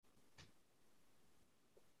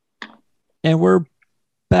And we're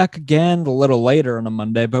back again a little later on a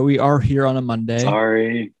Monday, but we are here on a Monday.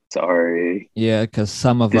 Sorry. Yeah, because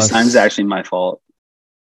some of This us. time's actually my fault.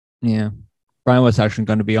 Yeah. Brian was actually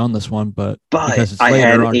going to be on this one, but But because it's I later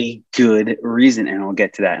had on. a good reason, and I'll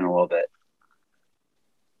get to that in a little bit.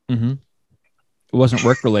 Mm-hmm. It wasn't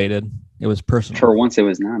work related. It was personal. For once, it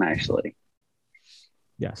was not actually.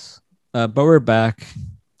 Yes. But we're back.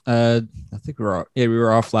 I think we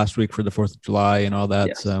were off last week for the 4th of July and all that.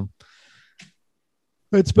 Yes. So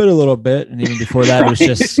it's been a little bit. And even before that, it was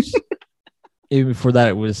just, even before that,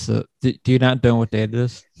 it was, do you not know what day it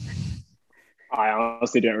is? I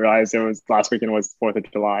honestly didn't realize it was last weekend was 4th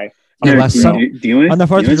of July. Yeah, on the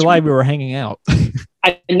 4th of July, we were hanging out.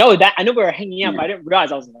 I know that. I know we were hanging out, but I didn't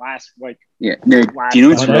realize I was last. Yeah. No. Do you know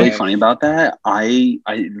what's Monday? really funny about that?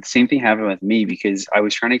 The same thing happened with me because I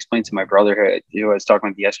was trying to explain to my brother who I was talking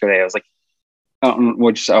with yesterday. I was like,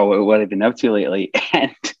 what I've been up to lately,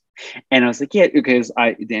 and I was like, yeah, because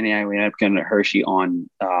Danny and I went up going to Hershey on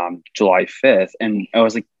July 5th, and I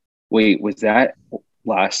was like, wait, was that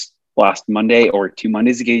last Monday or 2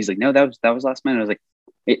 Mondays ago? He's like, no, that was last Monday. I was like,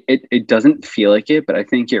 it doesn't feel like it, but I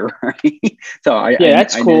think you're right. So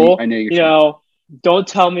that's cool. I know you're. You know, don't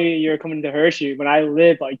tell me you're coming to Hershey when I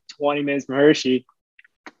live like 20 minutes from Hershey.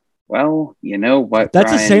 Well, you know what?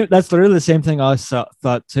 That's Brian? the same. That's literally the same thing I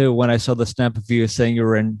thought too when I saw the snap of you saying you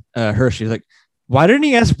were in Hershey. Like, why didn't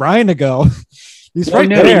he ask Brian to go? He's right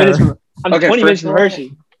there. I'm 20 minutes from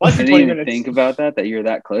Hershey. I didn't even think about that you're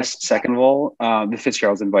that close. Second of all, the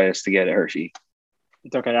Fitzgeralds invited us to get at Hershey.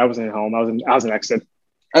 It's okay. I wasn't at home. I was an exit.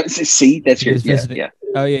 See, that's your yeah.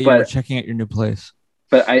 Oh yeah, you were checking out your new place.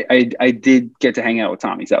 But I did get to hang out with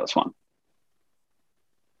Tommy, so that was fun.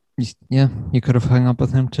 Yeah, you could have hung up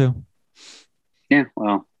with him too. Yeah,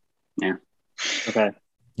 well, yeah. Okay.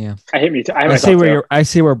 Yeah. I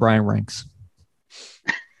see where Brian ranks.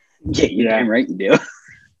 Yeah, you're damn right you do.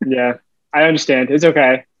 Yeah, I understand. It's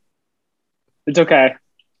okay.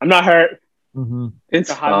 I'm not hurt. Mm-hmm.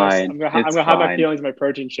 It's fine. I'm gonna have my feelings in my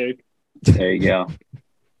protein shake. There you go.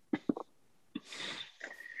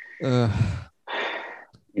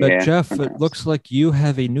 But Jeff, it looks like you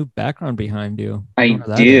have a new background behind you. I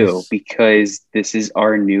do, because this is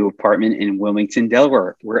our new apartment in Wilmington,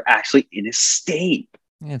 Delaware. We're actually in a state.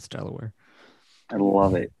 Yeah, it's Delaware. I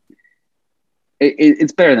love it.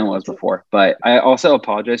 It's better than it was before, but I also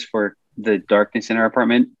apologize for the darkness in our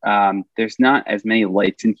apartment. There's not as many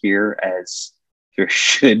lights in here as there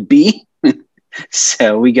should be.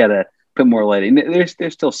 So we got to put more lighting. There's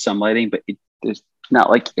still some lighting, but there's not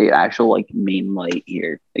like an actual like main light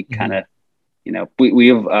here. It kind of, we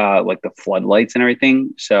have like the floodlights and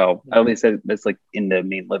everything. So at least that's like in the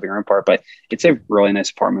main living room part, but it's a really nice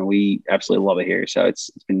apartment. We absolutely love it here. So it's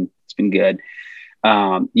been good.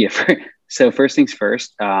 So first things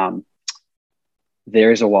first,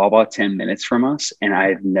 there's a Wawa 10 minutes from us, and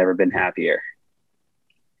I've never been happier.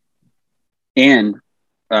 And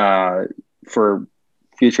for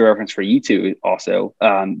future reference for you two also,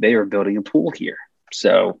 they are building a pool here.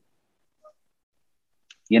 So,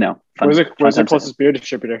 where's the closest beer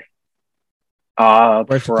distributor? Where's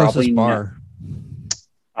the closest bar?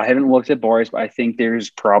 I haven't looked at bars, but I think there's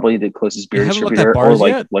probably the closest beer distributor or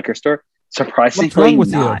like yet? Liquor store. Surprisingly,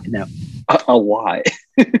 not. No, a lot.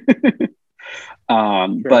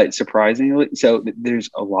 But surprisingly, so there's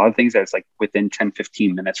a lot of things that's like within 10,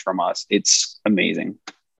 15 minutes from us. It's amazing.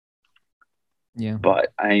 Yeah.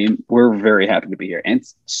 But we're very happy to be here. And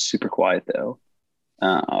it's super quiet though.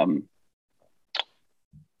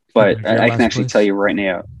 But I can actually tell you right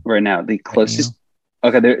now, the closest,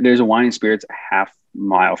 there's a wine and spirits a half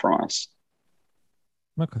mile from us.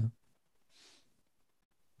 Okay.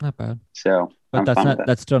 Not bad. So, but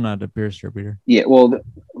that's still not a beer distributor. Yeah, well,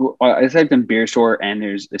 I typed in beer store, and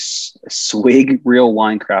there's a Swig Real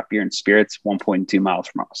Wine Craft Beer and Spirits 1.2 miles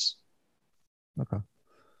from us. Okay.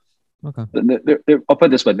 I'll put it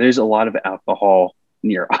this way: there's a lot of alcohol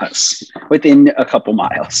near us, within a couple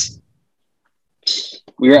miles.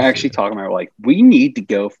 We were actually talking about like we need to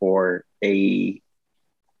go for a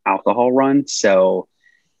alcohol run. So,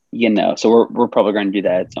 so we're probably going to do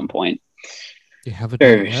that at some point. You have a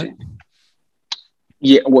date?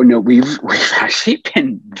 Yeah, well, no, we've actually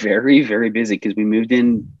been very, very busy because we moved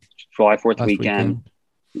in July 4th weekend.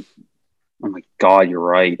 Oh my God, you're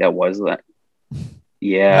right. That was that.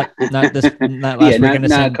 Yeah, not last weekend.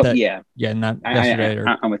 Not yesterday.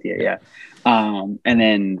 I'm with you. Yeah, and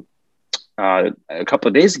then a couple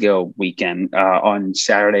of days ago, weekend on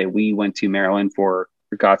Saturday, we went to Maryland for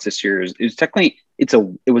God's sister's. It was technically it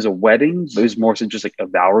was a wedding, but it was more so just like a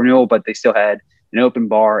vow renewal. But they still had an open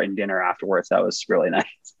bar and dinner afterwards. That was really nice.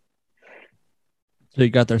 So you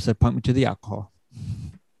got there, said, point me to the alcohol.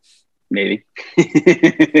 Maybe.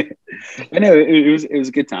 But no, it was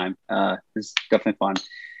a good time. It was definitely fun.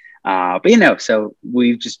 But so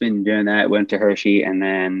we've just been doing that. Went to Hershey, and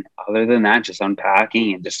then other than that, just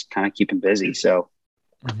unpacking and just kind of keeping busy. So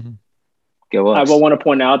go us. I will want to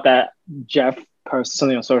point out that Jeff posted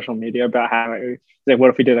something on social media about how like, what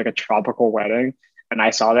if we did like a tropical wedding? And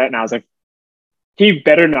I saw that, and I was like, he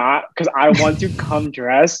better not, because I want to come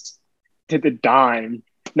dressed to the dime,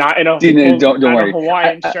 not in a don't worry.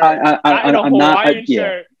 Hawaiian shirt, not in a Hawaiian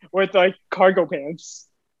shirt with like cargo pants.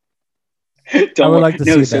 I would like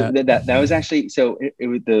to see that. That was actually it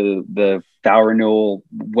was the vow renewal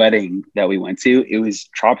wedding that we went to. It was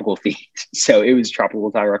tropical themed, so it was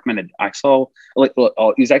tropical. I recommended. I saw it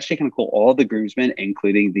was actually kind of cool. All the groomsmen,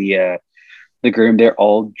 including the groom, they're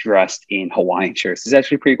all dressed in Hawaiian shirts. It's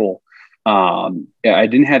actually pretty cool. I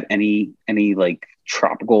didn't have any like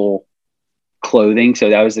tropical clothing, so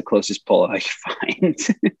that was the closest pull I could find.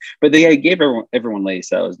 But they gave everyone lace,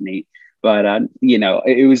 so that was neat. But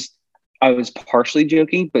it was. I was partially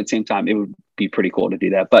joking, but at the same time, it would be pretty cool to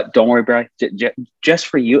do that. But don't worry, Bri. Just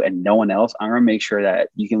for you and no one else, I'm gonna make sure that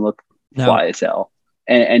you can look fly as hell,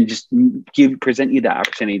 and just present you the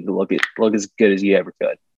opportunity to look as good as you ever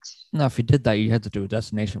could. No, if you did that, you had to do a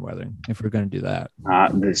destination wedding if we're going to do that.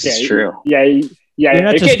 This is true. Yeah. You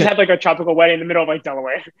can't have like a tropical wedding in the middle of like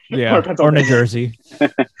Delaware. Yeah, or New Jersey.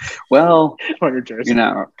 Well, or New Jersey.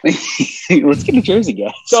 Let's get New Jersey,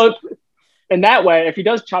 guys. So. In that way, if he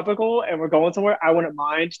does tropical and we're going somewhere, I wouldn't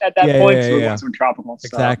mind at that point. We want some tropical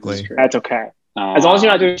stuff. Exactly. That's okay. As long as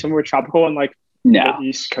you're not doing somewhere tropical in like the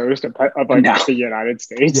East Coast of like the United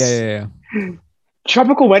States. Yeah.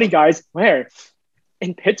 Tropical wedding, guys. Where?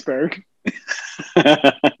 In Pittsburgh.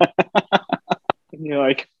 And you're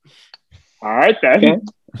like, all right then. Okay.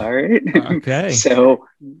 All right. Okay. So,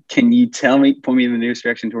 can you point me in the nearest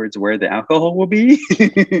direction towards where the alcohol will be?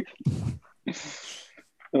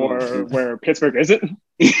 Or where Pittsburgh isn't.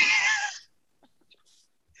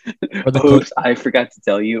 I forgot to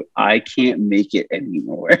tell you, I can't make it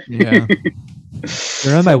anymore. Yeah.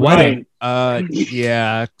 You're at my wedding.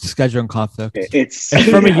 Yeah, scheduling conflict. It's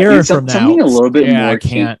from a year from now. Something a little bit more. I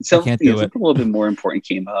can't do it. Something a little bit more important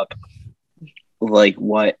came up. Like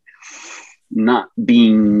what? Not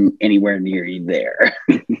being anywhere near you there.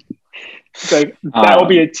 Like that will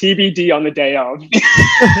be a TBD on the day of.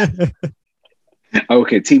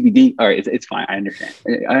 Okay, TBD. All right, it's fine. I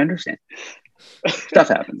understand. Stuff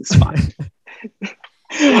happens. It's fine.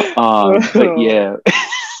 But yeah,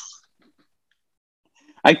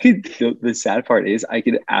 I could. The sad part is, I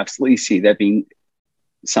could absolutely see that being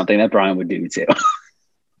something that Brian would do too.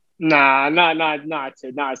 Nah, not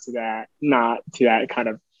to that kind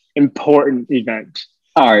of important event.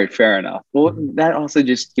 All right, fair enough. Well, that also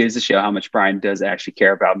just goes to show how much Brian does actually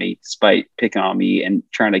care about me, despite picking on me and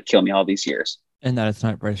trying to kill me all these years. And that it's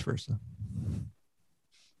not vice versa.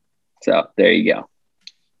 So there you go.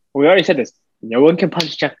 We already said this. No one can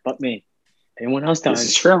punch Jeff but me. Anyone else does. This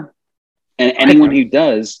is true. And anyone who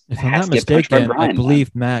does, if I'm not mistaken, I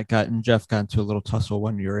believe Matt and Jeff got into a little tussle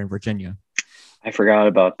when you were in Virginia. I forgot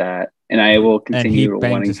about that. And I will continue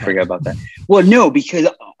wanting to forget about that. Well, no, because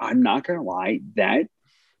I'm not going to lie. That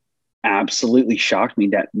absolutely shocked me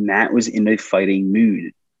that Matt was in a fighting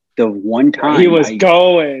mood. The one time he was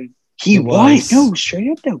going. He was. No, straight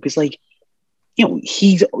up though, because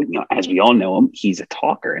he's as we all know him, he's a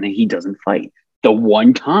talker and he doesn't fight. The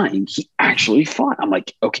one time he actually fought, I'm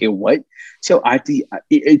like, okay, what? So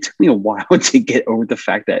it took me a while to get over the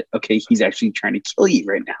fact that he's actually trying to kill you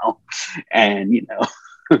right now, and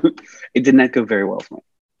it did not go very well for me.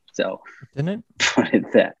 So didn't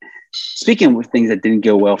it? That speaking of things that didn't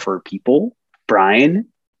go well for people, Brian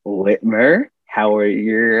Whitmer, how are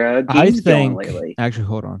your games going lately? Actually,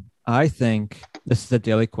 hold on. I think this is a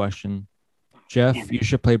daily question. Jeff, you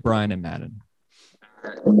should play Brian in Madden.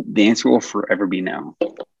 The answer will forever be no.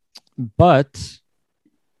 But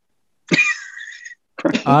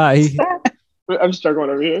I'm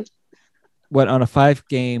struggling over here. Went on a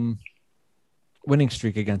 5-game winning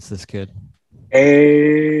streak against this kid.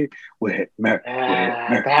 Hey, Whitmer.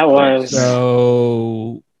 That was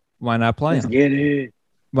so. Why not play him? Get it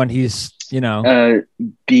when he's not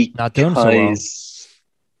doing so well.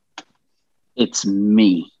 It's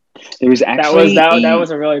me. There was actually that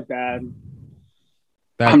was a really bad.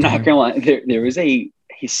 I'm not gonna lie. There was a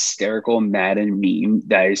hysterical Madden meme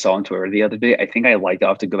that I saw on Twitter the other day. I think I liked it.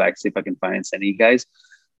 I'll have to go back and see if I can find it and send it to you guys.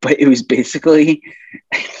 But it was basically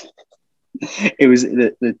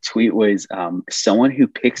the tweet was someone who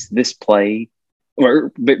picks this play,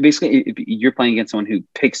 or basically if you're playing against someone who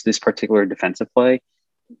picks this particular defensive play,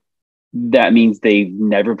 that means they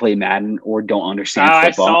never pled Madden or don't understand I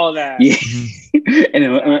football. saw that. Yeah. Mhm. And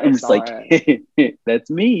Yeah, I'm just saw like, that's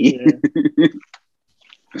me.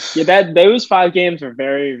 Yeah, those 5 games were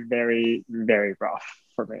very, very, very rough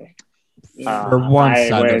for me. For one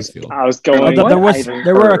side of the field. I was going. Although What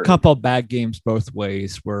there were a heard. couple bad games both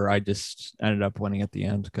ways where I just ended up winning at the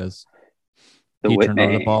end because he turned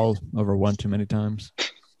over the ball over one too many times.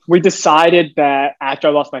 We decided that after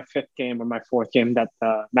I lost my 5th game or my 4th game, that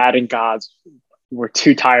the Madden gods were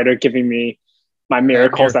too tired of giving me my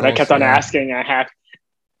miracles that I kept on asking. I had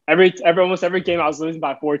almost every game I was losing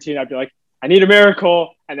by 14. I'd be like, I need a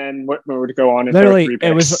miracle, and then we would go on and Literally, throw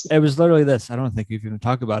 3 picks. it was literally this. I don't think we've even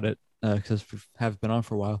talked about it because we have been on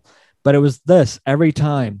for a while, but it was this every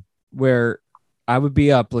time where I would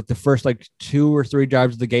be up like the first like 2 or 3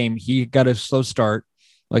 drives of the game. He got a slow start.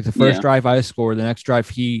 Like the first drive I score, the next drive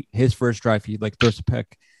his first drive he like throws a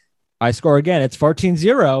pick. I score again. It's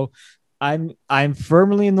 14-0. I'm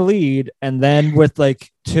firmly in the lead, and then with like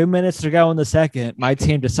 2 minutes to go in the second, my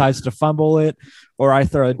team decides to fumble it, or I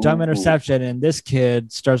throw a dumb interception, and this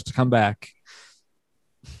kid starts to come back.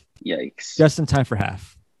 Yikes! Just in time for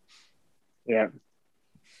half. Yeah,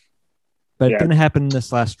 but it didn't happen in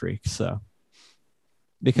this last streak, so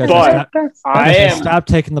because I stopped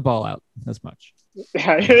taking the ball out as much.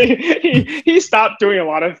 he stopped doing a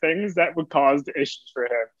lot of things that would cause the issues for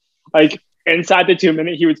him. Like inside the 2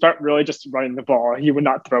 minute, he would start really just running the ball. He would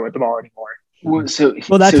not throw at the ball anymore.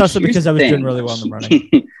 Well, that's also because I was doing really well in the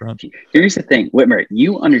running front. Here's the thing, Whitmer,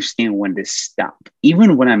 you understand when to stop.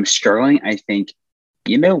 Even when I'm struggling, I think,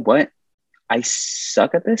 you know what? I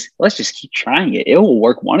suck at this. Let's just keep trying it. It will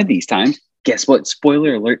work one of these times. Guess what?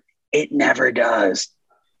 Spoiler alert. It never does.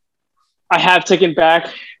 I have taken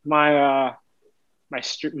back my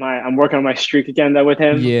I'm working on my streak again though with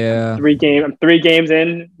him. Yeah. I'm 3 games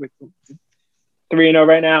in with 3-0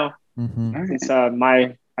 right now. Mm-hmm. It's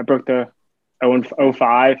I broke the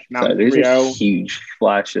 0-5. Now So there's 3-0. a huge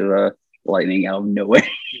flash of lightning out of nowhere.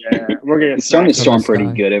 Yeah, we're getting It's starting to storm Sky.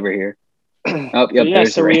 pretty good over here. Oh, yep. Yeah,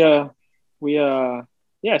 so rain.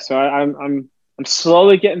 So I'm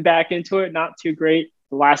slowly getting back into it. Not too great.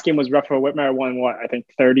 The last game was rough for Whitmer. I won I think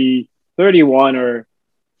 31 or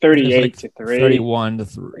 38 to 3. 31 to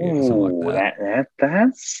 3. Something like that.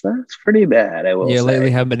 That's pretty bad. I will say. Lately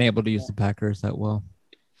haven't been able to use the Packers that well.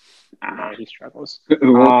 He struggles.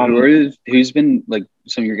 Who's been like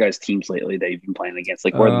some of your guys' teams lately that you've been playing against?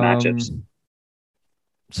 Like, what are the matchups?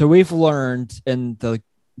 So we've learned in the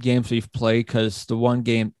games we've played, because the one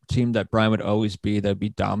team that Brian would always be that'd be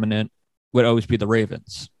dominant would always be the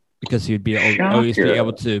Ravens, because he'd be always be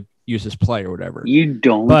able to use his play or whatever. You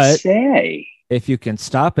don't say. If you can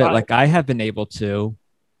stop it, like I have been able to,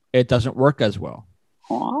 it doesn't work as well.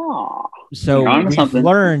 Oh, so we've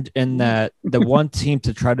learned in that the one team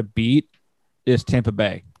to try to beat is Tampa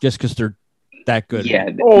Bay, just because they're that good.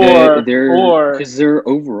 Yeah, or because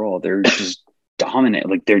they're just dominant.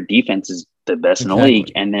 Like their defense is the best in the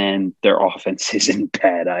league, and then their offense isn't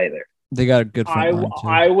bad either. They got a good front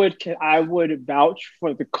line too. I would vouch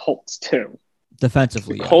for the Colts too.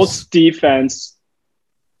 Defensively, the Colts defense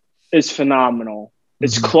is phenomenal.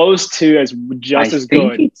 It's close to as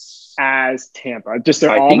good as Tampa. Just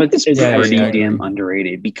their offense is pretty damn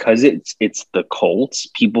underrated because it's the Colts.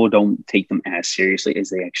 People don't take them as seriously as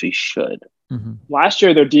they actually should. Mm-hmm. Last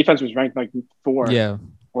year, their defense was ranked like 4. Yeah.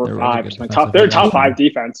 Or 5. They're top 5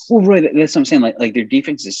 defense. Well, right. That's what I'm saying. Like their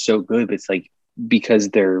defense is so good, but it's like because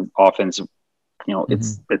their offense,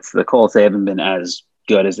 it's the Colts. They haven't been as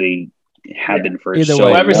good as they have been for so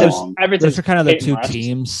long. Those are kind of the two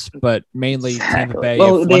teams, but mainly Tampa Bay.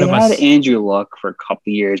 Well, they had Andrew Luck for a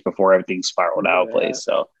couple years before everything spiraled out of place.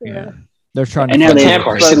 So they're trying to. And now they have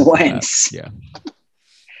Carson Wentz. Yeah.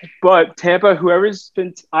 But Tampa,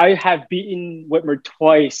 I have beaten Whitmer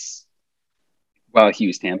twice. Well, he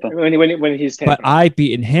was Tampa. When he's Tampa. But I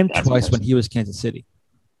beaten him twice when he was Kansas City.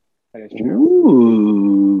 That is true.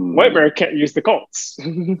 Ooh. Whitmer can't use the Colts.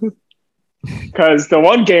 Because the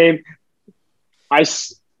one game,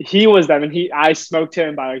 he was them, and I smoked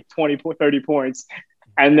him by like 30 points.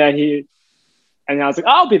 And then I was like,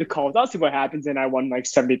 I'll be the Colts. I'll see what happens. And I won like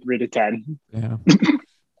 73-10. Yeah.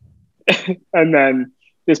 And then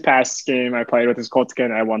this past game I played with his Colts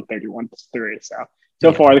again, I won 31-3.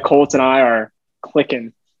 So far the Colts and I are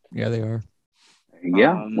clicking. Yeah, they are.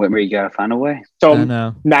 Yeah. Whitmer, you got to find a way.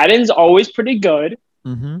 So Madden's always pretty good.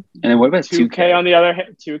 Mm-hmm. And then what about 2K on the other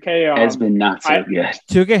hand? 2K has been not so good.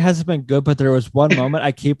 2K hasn't been good, but there was one moment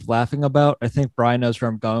I keep laughing about. I think Brian knows where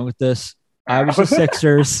I'm going with this. I was the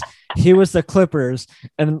Sixers. He was the Clippers.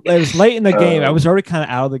 And it was late in the game. I was already kind of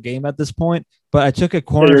out of the game at this point, but I took a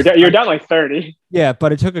corner. You're down like 30. Yeah,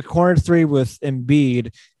 but I took a corner three with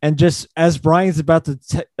Embiid. And just as Brian's about to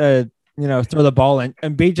throw the ball in,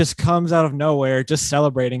 Embiid just comes out of nowhere, just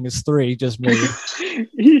celebrating his three, just made.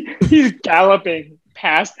 He's galloping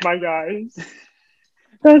past my guys.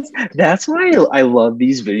 That's why I love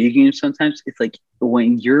these video games sometimes. It's like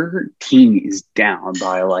when your team is down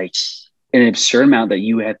by like an absurd amount that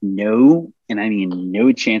you have no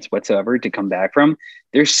chance whatsoever to come back from,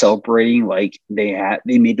 they're celebrating like they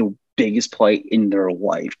made the biggest play in their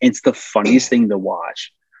life. It's the funniest thing to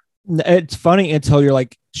watch. It's funny until you're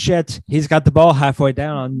like, shit, he's got the ball halfway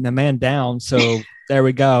down, the man down. So there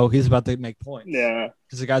we go. He's about to make points. Yeah.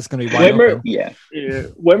 Because the guy's going to be wide open. Yeah.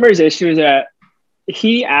 Wimmer's issue is that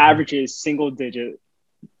he averages single digit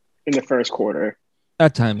in the first quarter.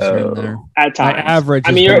 At times here and there. At times. My average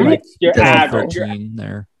you're 12, average. 13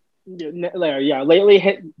 there. Yeah.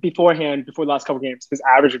 Lately, before the last couple games, his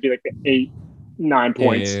average would be like the 8-9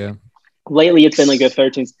 points. Yeah. Lately, it's been like the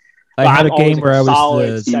 13s. I had a game where I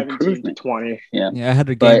was the 17 to 20. Yeah, I had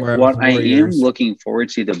a game where I was what I am looking forward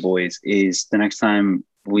to, the boys, is the next time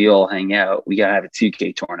we all hang out, we gotta have a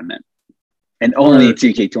 2K tournament, and only a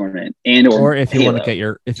 2K tournament, or if you want to get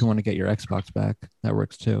your Xbox back, that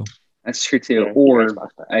works too. That's true too. Yeah, or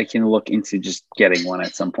I can look into just getting one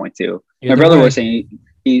at some point too. Either My brother way. was saying,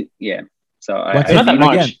 So not that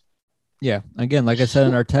much. Again, yeah, again, like I said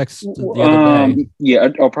in our text the other day. Yeah,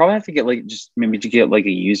 I'll probably have to get like a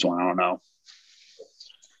used one. I don't know.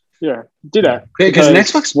 Yeah, do that. Because an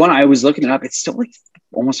Xbox One, I was looking it up. It's still like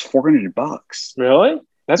almost $400. Really?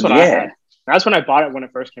 That's what I had. That's when I bought it when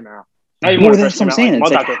it first came out. Not even when it first came out. Like,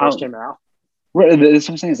 month after it first came out. Right, that's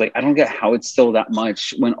what I'm saying. Is like I don't get how it's still that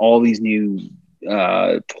much when all these new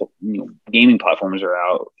gaming platforms are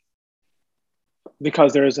out.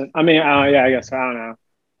 Because there isn't. I mean, I guess I don't know.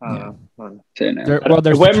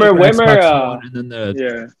 There's Wimmer, and then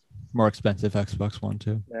the more expensive Xbox One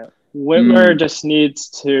too. Yeah. Wimmer just needs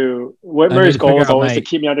to. Wimmer's goal is always to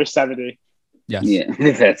keep me under 70. Yes. Yeah,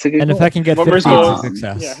 that's a good. And goal. If I can get 50, it's a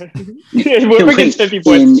success. Yeah. Wimmer gets 50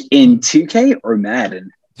 points in 2K or Madden.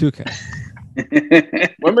 2K.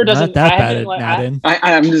 Wimmer doesn't. Not that bad at Madden.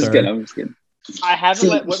 I'm just kidding. I haven't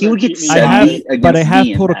let Wimmer he would get keep me. I have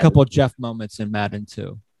pulled a couple of Jeff moments in Madden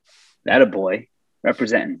too. That a boy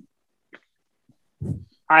representing.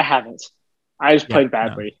 I haven't. I just played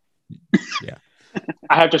badly. No. Yeah.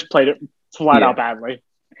 I have just played it flat out badly.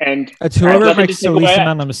 And whoever makes the least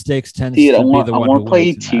amount of mistakes tends to be the one who wins. I want to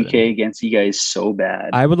play 2K against you guys so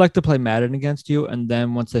bad. I would like to play Madden against you, and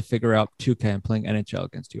then once I figure out 2K, I'm playing NHL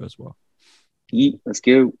against you as well. Let's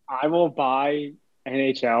go. I will buy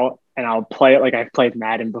NHL and I'll play it like I've played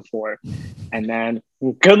Madden before. And then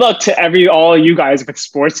good luck to all you guys with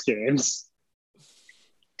sports games.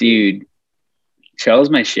 Dude, Shell's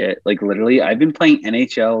my shit. Like literally, I've been playing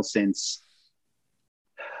NHL since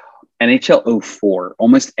NHL 04.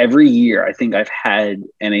 Almost every year, I think I've had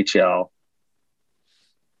NHL.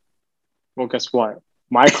 Well, guess what?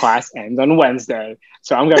 My class ends on Wednesday,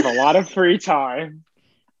 so I'm gonna have a lot of free time.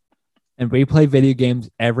 And we play video games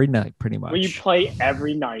every night, pretty much. We play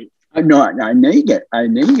every night. No, I know you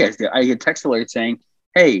guys do. I get text alerts saying,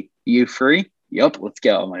 "Hey, you free?" Yep, let's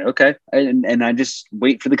go. I'm like, okay, and I just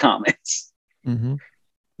wait for the comments. Mm-hmm.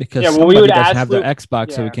 Because we would have their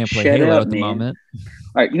Xbox, so we can't play Halo at the moment.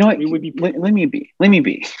 All right, you know what? Let me be.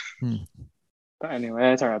 But anyway,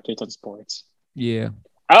 that's our update on sports. Yeah.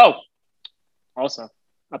 Oh, also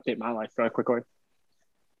update my life really quickly.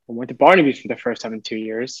 I went to Barnaby's for the first time in 2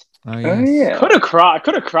 years. Oh yeah. Could have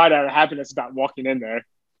cried out of happiness about walking in there.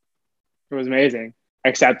 It was amazing.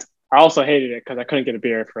 Except I also hated it because I couldn't get a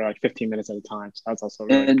beer for like 15 minutes at a time. So that's also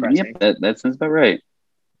really depressing. Yep, that sounds about right.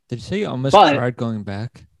 Did you say you almost cried going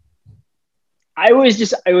back? I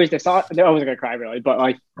wasn't gonna cry really, but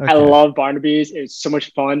like okay. I love Barnaby's. It was so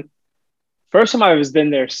much fun. First time I was been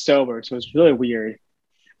there sober, so it was really weird.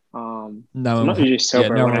 I'm not usually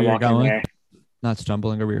sober when I walk in there. Not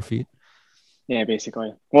stumbling over your feet. Yeah,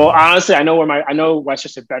 basically. Well, honestly, I know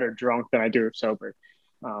Westchester better drunk than I do sober.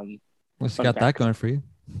 What's got that going for you?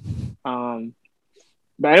 But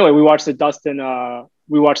anyway, we watched the Dustin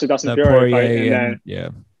Poirier fight,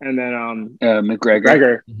 and then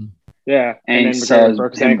McGregor. Mm-hmm. Yeah, and then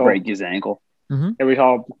McGregor broke his ankle.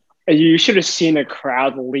 Mm-hmm. And you should have seen the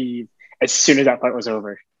crowd leave as soon as that fight was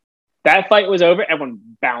over. That fight was over, everyone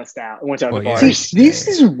bounced out and went out the bar. This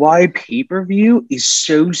is why pay-per-view is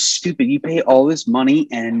so stupid. You pay all this money,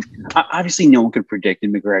 and obviously no one could predict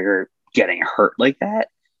McGregor getting hurt like that.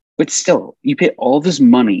 But still, you pay all this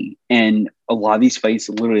money, and a lot of these fights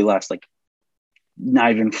literally last like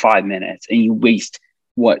not even 5 minutes, and you waste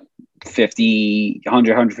what 50,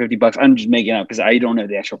 100, 150 bucks. I'm just making up because I don't know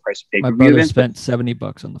the actual price of My pay-per-view brother events. spent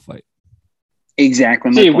 $70 on the fight.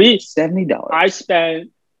 Exactly. See, $70. I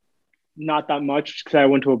spent not that much because I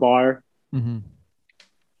went to a bar. Mm-hmm.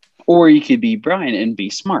 Or you could be Brian and be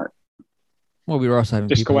smart. Well, we were also having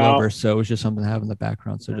Just people go out. over, so it was just something to have in the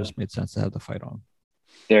background. So it just made sense to have the fight on.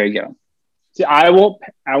 There you go. See, I won't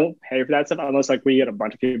pay for that stuff unless like we get a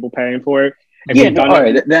bunch of people paying for it. If Yeah, we've done all it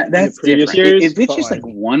right. That's in the previous different. years, If it's but, just like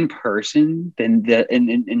one person, then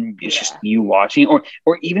and it's just you watching, or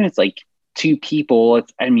even it's like two people.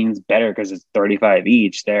 It's better because it's 35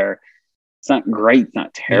 each. There, it's not great, it's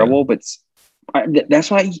not terrible, but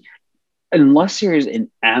that's why. Unless there's an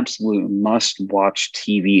absolute must-watch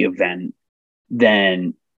TV event,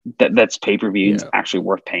 then that's pay-per-view is actually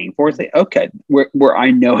worth paying for. It's like, okay, where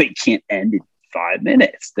I know it can't end in 5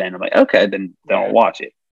 minutes, then I'm like, okay, then I'll watch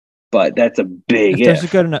it. But that's a big if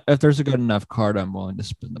there's a good enough card, I'm willing to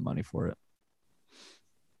spend the money for it.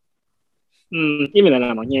 Even then,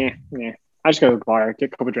 I'm like, yeah. I just go to the bar,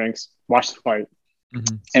 get a couple drinks, watch the fight,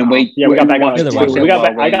 and wait. Yeah, we got back at like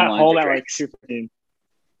I got home at like 2:15.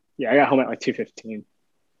 Yeah, I got home at like 2:15.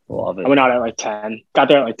 Love it. I went out at like 10. Got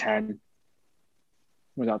there at like 10.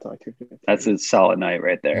 Was out to like 2:15. That's a solid night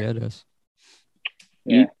right there. Yeah, it is.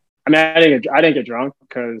 Yeah. I didn't get drunk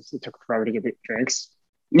because it took forever to get drinks.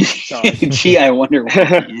 So, Gee, I wonder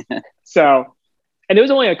why. So, and there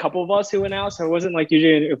was only a couple of us who went out, so it wasn't like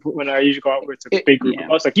usually when I usually go out with a big group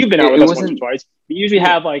of us. Like you've been out with us once or twice. We usually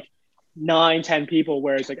have like 9-10 people,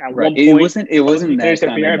 where it's like at one point it wasn't that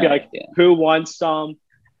kind of be like, who wants some?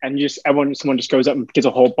 And someone just goes up and gets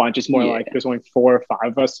a whole bunch. It's more like there's only 4 or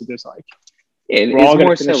 5 of us, so there's like we're all going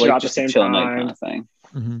to finish it at the same time. Kind of thing.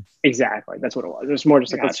 Mm-hmm. Exactly, that's what it was. It was more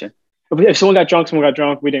just like if someone got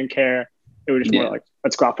drunk, we didn't care. It was just more like,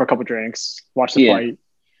 let's go out for a couple drinks, watch the fight.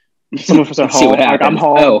 Someone was at home. Like, I'm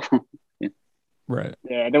home. Oh. Right.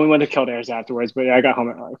 Yeah. Then we went to Kildare's afterwards, but I got home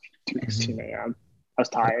at like 2:16 a.m. I was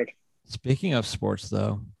tired. Speaking of sports,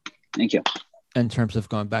 though, thank you. In terms of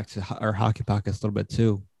going back to our hockey pockets a little bit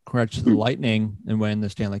too, congrats to the Lightning and winning the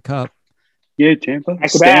Stanley Cup. Yeah, Tampa.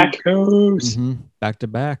 Back to back. Back to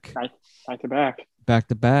back. Back to back. Back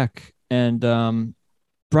to back. And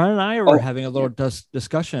Brian and I were having a little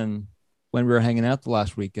discussion when we were hanging out the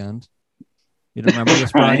last weekend. You don't remember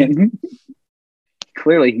this, Brian?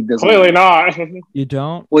 Clearly, he doesn't. Clearly not. You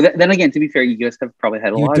don't? Well, then again, to be fair, you guys have probably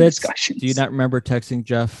had a lot of discussions. Do you not remember texting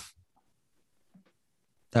Jeff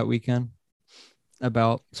that weekend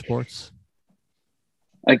about sports?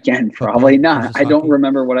 Again, probably not. I don't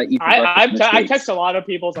remember what I eat. I text a lot of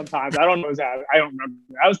people sometimes. I don't know that. I don't remember.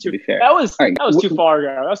 That was too. That was too far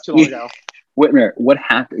ago. That was too long ago. Whitmer, what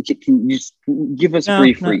happened? Can you just give us a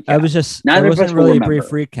brief recap? I was just. It wasn't really a brief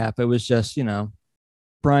recap. It was just,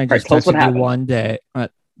 Brian just texted me one day.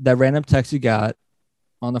 That random text you got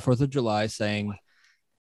on the 4th of July saying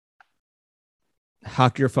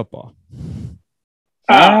hockey or football.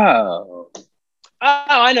 Oh,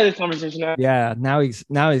 I know this conversation now. Yeah, now he's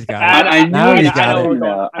got it.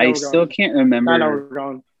 I still can't remember. I know where we're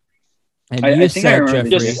going. And you said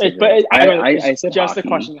Jeffrey. I said just the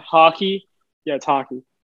question. Hockey. Yeah, it's hockey.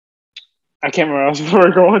 I can't remember where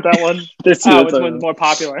we're going with that one. Which one's more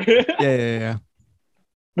popular? Yeah.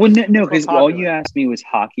 Well, no, because all you asked me was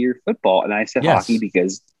hockey or football, and I said hockey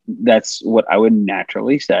because that's what I would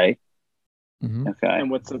naturally say. Mm-hmm. Okay.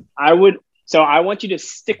 And so I want you to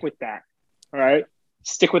stick with that. All right,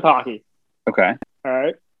 stick with hockey. Okay. All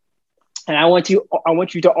right, and I want you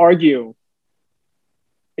to argue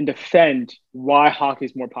and defend why hockey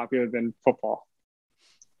is more popular than football.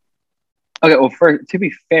 Okay, well, to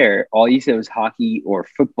be fair, all you said was hockey or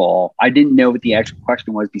football. I didn't know what the actual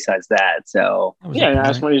question was besides that. So I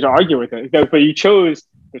just wanted you to argue with it, but you chose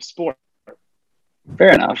the sport.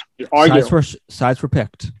 Fair enough. Sides were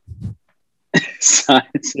picked.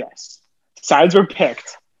 Sides. Yes, sides were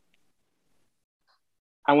picked.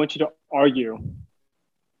 I want you to argue.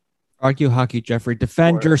 Argue hockey, Jeffrey.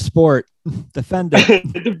 Defend your sport. Defend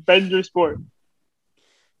it. Defend your sport.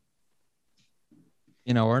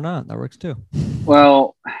 Or not. That works too.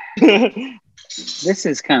 Well, this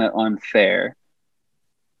is kind of unfair,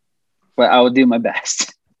 but I will do my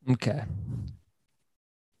best. Okay.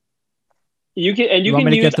 You can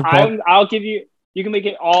use. I'll give you. You can make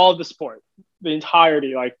it all the sport, the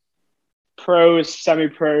entirety, like pros,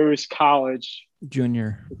 semi-pros, college,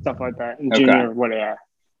 junior, stuff like that, and junior, whatever.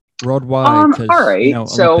 Worldwide. All right.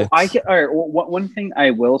 So all right. One thing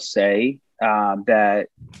I will say that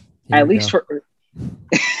at least for.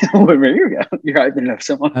 Here you go. You're hyping up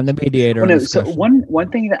someone. I'm the mediator. So one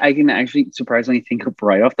thing that I can actually surprisingly think of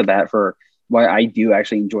right off the bat for why I do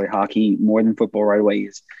actually enjoy hockey more than football right away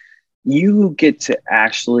is you get to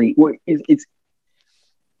actually it's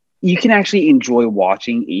you can actually enjoy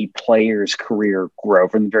watching a player's career grow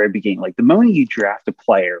from the very beginning. Like the moment you draft a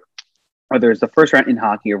player, whether it's the first round in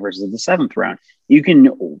hockey or versus the seventh round, you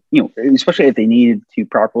can, especially if they needed to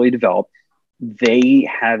properly develop, they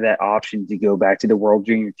have that option to go back to the World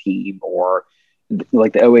Junior team or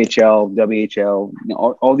like the OHL, WHL,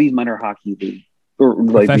 all these minor hockey leagues or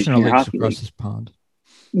like Professional leagues hockey across leagues. this pond.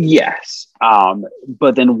 Yes.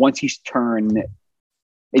 But then once you turn,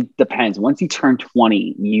 it depends. Once you turn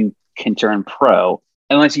 20, you can turn pro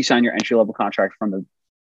unless you sign your entry level contract from the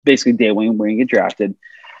basically day when you get drafted.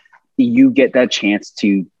 You get that chance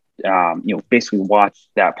to, basically watch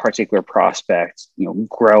that particular prospect,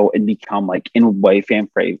 grow and become like in a way fan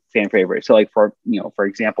favorite. So like for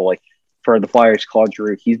example, like for the Flyers, Claude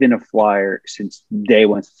Giroux, he's been a Flyer since day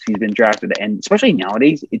one, since he's been drafted. And especially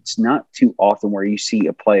nowadays, it's not too often where you see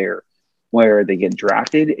a player where they get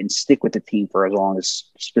drafted and stick with the team for as long as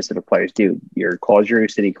specific players do. Your Claude Giroux,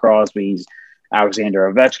 Sidney Crosby's,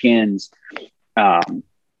 Alexander Ovechkin's,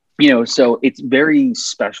 so it's very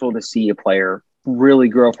special to see a player really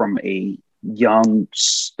grow from a young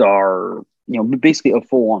star, basically a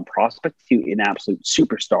full-on prospect to an absolute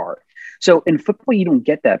superstar. So in football, you don't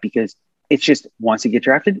get that because it's just once you get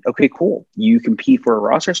drafted, okay, cool. You compete for a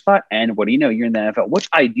roster spot, and what do you know? You're in the NFL, which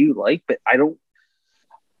I do like, but I don't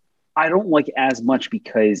like as much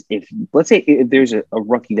because let's say if there's a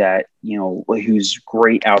rookie that, who's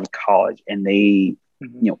great out of college and they,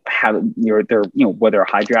 have they're whether a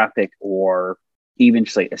high draft pick or even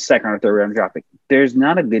just like a second or third round draft pick, there's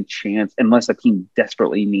not a good chance unless the team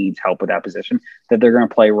desperately needs help with that position that they're going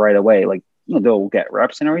to play right away. Like, they'll get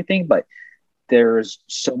reps and everything, but there's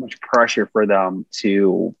so much pressure for them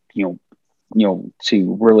to,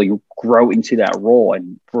 to really grow into that role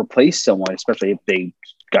and replace someone, especially if they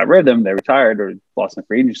got rid of them, they retired or lost in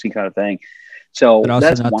free agency kind of thing. So but also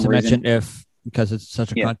that's not one to reason. mention because it's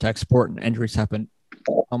such a contact sport and injuries happen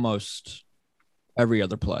almost every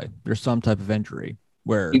other play. There's some type of injury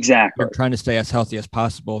where Exactly you're trying to stay as healthy as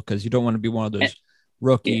possible because you don't want to be one of those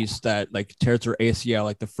rookies that like tears their ACL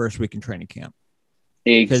like the first week in training camp.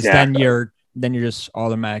 Because then you're just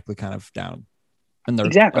automatically kind of down. And then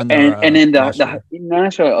the not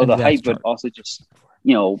necessarily the height, but also just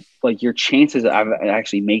like your chances of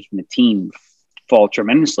actually making the team fall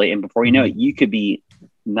tremendously. And before you know it, you could be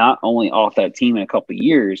not only off that team in a couple of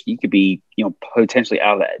years, you could be potentially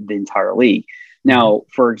out of the entire league. Now,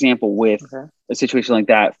 for example, with a situation like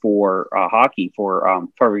that for hockey,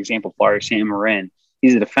 for example, Flyer Sam Morin,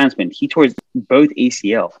 he's a defenseman. He tore both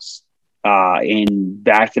ACLs in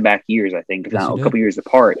back-to-back years, I think, a couple years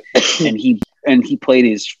apart, and he played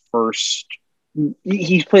his first.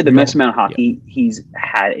 He's played the most amount of hockey he's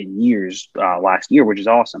had in years last year, which is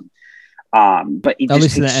awesome. But it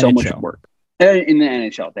just takes so much work in the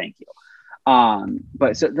NHL. Thank you.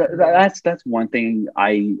 But so that's one thing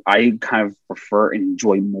I kind of prefer and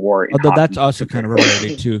enjoy more. Although that's also kind of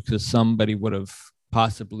related too, because somebody would have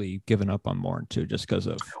possibly given up on Morin too, just because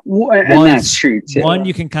of and that's true too. One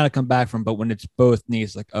you can kind of come back from, but when it's both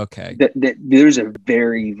knees, like okay, there's a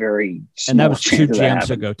very very small and that was 2 chance GMs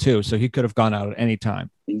ago too, so he could have gone out at any time,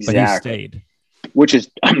 but he stayed, which is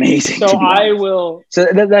amazing. So I will. So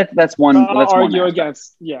that's one. I'll argue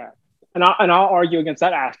against and I'll argue against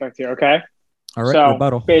that aspect here. Okay. All right. So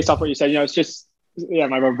rebuttal. Based off what you said, it's just my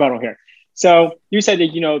rebuttal here. So you said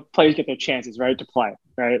that players get their chances, right, to play,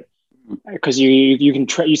 right? Because you can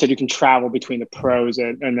you said you can travel between the pros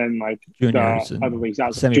and then like juniors the other leagues,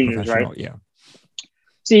 juniors, right? Yeah.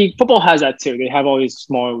 See, football has that too. They have all these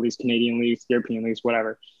smaller leagues, Canadian leagues, European leagues,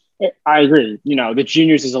 whatever. I agree. The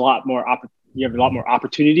juniors is a lot more. You have a lot more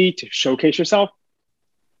opportunity to showcase yourself.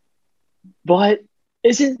 But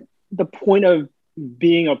isn't the point of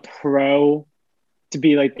being a pro to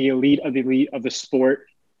be like the elite of the sport?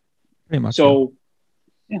 Pretty much. So,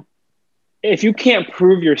 if you can't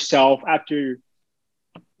prove yourself after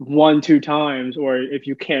 1-2 times, or if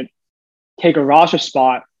you can't take a roster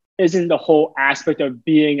spot, isn't the whole aspect of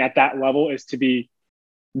being at that level is to be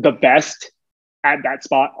the best at that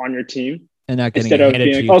spot on your tean? And not getting instead of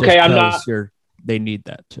being like, okay, I'm not. They need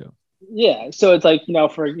that too. Yeah, so it's like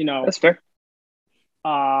that's fair.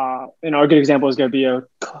 A good example is going to be a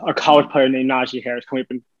college player named Najee Harris coming up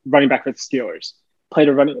and running back for the Steelers.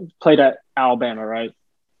 Played at Alabama, right?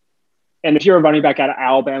 And if you're a running back out of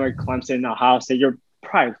Alabama, Clemson, Ohio State, you're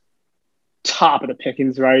probably top of the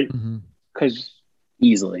pickings, right? Because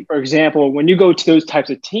easily, for example, when you go to those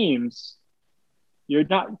types of teams, you're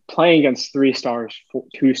not playing against 3 stars,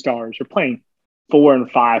 2 stars. You're playing 4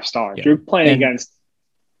 and 5 stars. You're playing against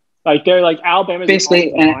Like they're like Alabama's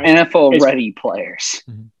basically NFL ready players.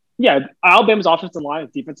 Yeah, Alabama's offensive line,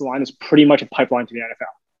 defensive line is pretty much a pipeline to the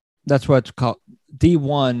NFL. That's what it's called.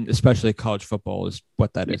 D1, especially college football, is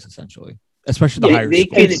what that is essentially. Especially the higher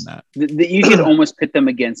schools than that. You could almost pit them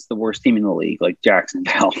against the worst team in the league, like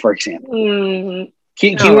Jacksonville, for example.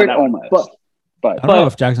 Keyword almost. But I don't know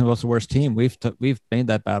if Jacksonville's the worst team. We've made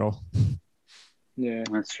that battle. Yeah,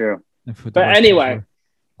 that's true. But anyway,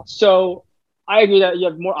 so I agree that you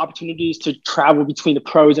have more opportunities to travel between the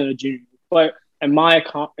pros and the juniors. But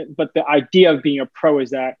the idea of being a pro is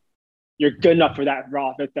that you're good enough for that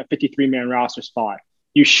 53-man roster spot.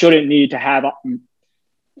 You shouldn't need to have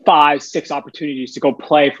 5-6 opportunities to go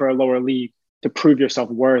play for a lower league to prove yourself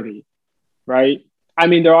worthy, right? I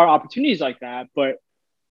mean, there are opportunities like that, but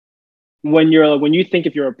when you think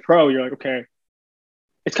if you're a pro, you're like, okay,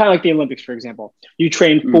 it's kind of like the Olympics, for example. You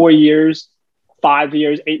train 4 years, 5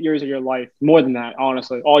 years, 8 years of your life, more than that,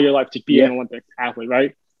 honestly, all your life to be an Olympic athlete,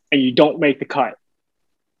 right? And you don't make the cut.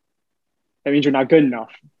 That means you're not good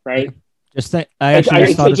enough, right? Just think, it's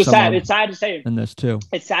sad to say in this too.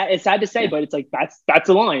 It's sad to say, but it's like that's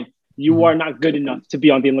the line. You are not good enough to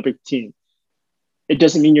be on the Olympic team. It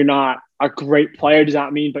doesn't mean you're not a great player. Does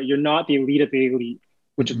not mean, but you're not the elite of the elite,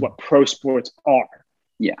 which is what pro sports are.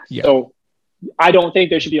 Yeah. So I don't think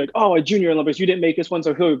there should be like, oh, a junior Olympics, you didn't make this one,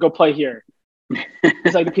 so go play here.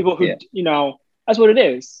 It's like the people who that's what it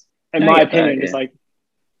is. In my opinion, it's like,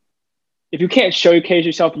 if you can't showcase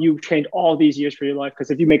yourself, you've trained all these years for your life.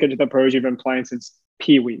 Because if you make it to the pros, you've been playing since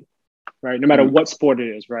Pee-wee, right? No matter what sport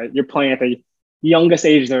it is, right? You're playing at the youngest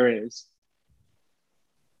age there is.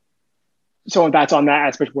 So that's on that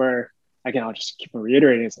aspect where, again, I'll just keep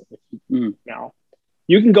reiterating. It's like,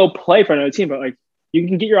 you can go play for another team, but like you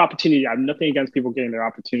can get your opportunity. I have nothing against people getting their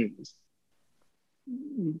opportunities.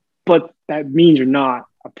 But that means you're not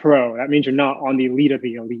a pro. That means you're not on the elite of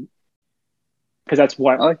the elite. Because that's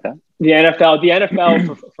what I like that. The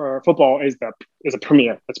NFL for football is a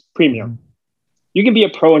premier. That's premium. You can be a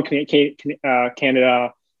pro in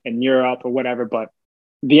Canada and Europe or whatever, but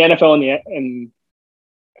the NFL and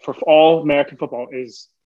for all American football is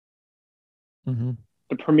the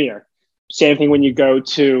premier. Same thing when you go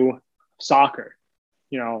to soccer.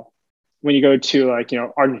 When you go to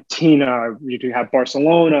Argentina, you do have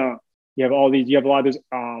Barcelona. You have a lot of those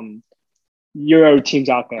Euro teams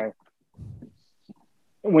out there.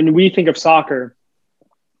 When we think of soccer,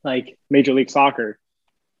 like Major League Soccer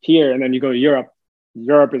here, and then you go to Europe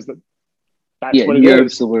is what it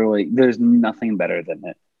Europe's is. Literally, there's nothing better than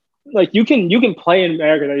it. Like you can play in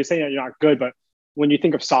America. That you're saying that you're not good, but when you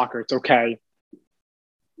think of soccer, it's okay.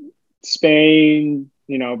 Spain,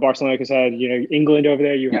 Barcelona, like I said, England over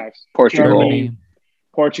there. You have Portugal,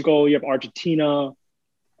 Portugal. You have Argentina,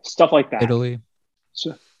 stuff like that. Italy.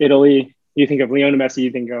 So Italy. You think of Lionel Messi.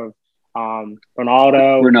 You think of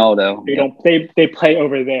Ronaldo. They play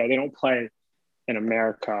over there. They don't play in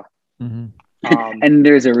America. And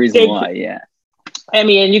there's a reason why. I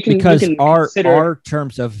mean, and you can our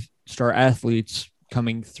terms of star athletes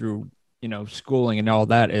coming through, schooling and all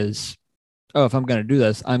that is, if I'm going to do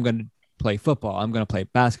this, I'm going to play football. I'm going to play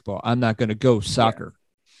basketball. I'm not going to go soccer.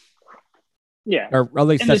 Yeah. Or at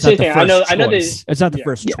least that's not the first choice. It's not the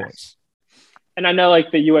first choice. And I know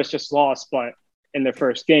like the U.S. just lost, but in their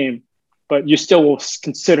first game. But you still will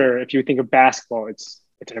consider, if you think of basketball, it's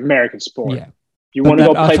an American sport. Yeah. You want to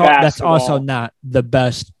go play basketball. That's also not the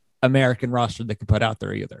best American roster they could put out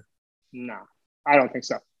there either. No, I don't think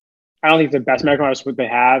so. I don't think it's the best American roster they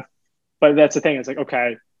have. But that's the thing. It's like,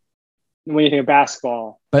 okay, when you think of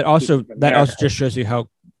basketball. But also, that also just shows you how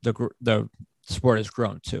the sport has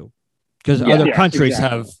grown too. Because other countries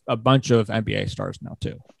have a bunch of NBA stars now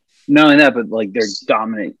too. Not only that, but like they're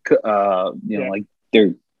dominant, like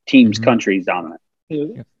they're team's country's dominant.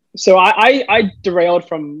 So I derailed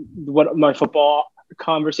from what my football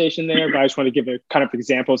conversation there, but I just want to give a kind of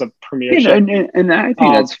examples of premiership. And I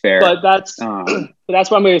think that's fair. But that's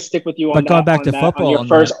why I'm going to stick with you on that. But going back to football,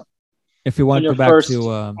 if you want to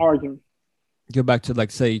go back to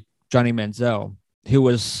like say Johnny Manziel, who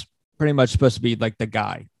was pretty much supposed to be like the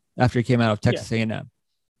guy after he came out of Texas A&M.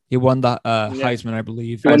 He won the Heisman, I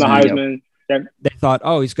believe. He won the Heisman. They thought,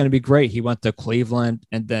 he's going to be great. He went to Cleveland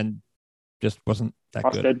and then just wasn't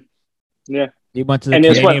that good. Yeah. He went to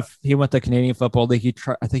the Canadian Football League.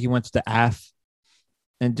 I think he went to the AF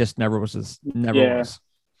and just never was.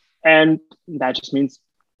 And that just means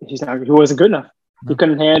he wasn't good enough. No. He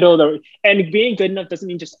couldn't handle and being good enough doesn't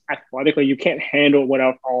mean just athletically. You can't handle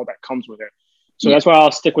all that comes with it. So that's why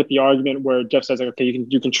I'll stick with the argument where Jeff says, like, okay,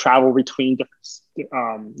 you can travel between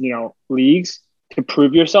different, leagues to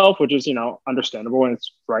prove yourself, which is, understandable and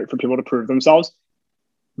it's right for people to prove themselves.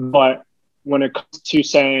 But when it comes to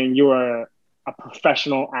saying you are a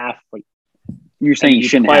professional athlete, you're saying you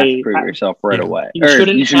shouldn't have to prove yourself right away, or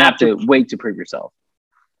you shouldn't have to wait to prove yourself.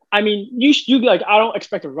 I mean, you like, I don't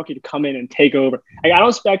expect a rookie to come in and take over. Like, I don't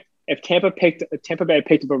expect if Tampa Bay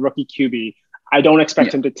picked up a rookie QB, I don't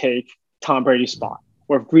expect him to take Tom Brady's spot.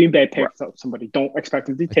 Or if Green Bay picks up somebody, don't expect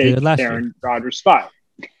him to take Aaron Rodgers' spot.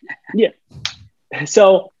 Yeah.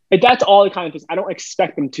 So that's all it kind of is. I don't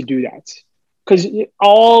expect them to do that, because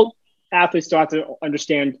all athletes still have to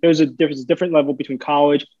understand there's a different level between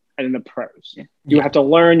college and in the pros. Yeah. You have to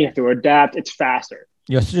learn, you have to adapt. It's faster.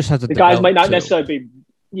 You also just have to. The guys might not necessarily be.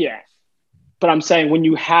 Yeah. But I'm saying when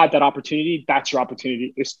you have that opportunity, that's your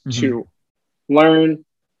opportunity, is to learn.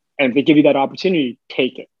 And if they give you that opportunity,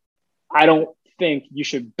 take it. I don't think you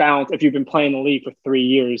should bounce. If you've been playing the league for 3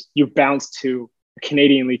 years, you bounce to a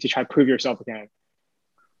Canadian league to try to prove yourself again.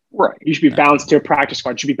 Right. You should be bounced to a practice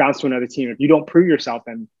squad. You should be bounced to another team. If you don't prove yourself,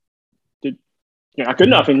 then you're not good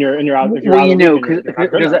enough, and you're out. If you're out,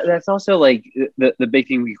 because that's also like the big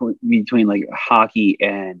thing between like hockey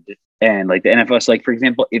and like the NFL. It's like, for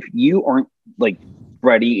example, if you aren't like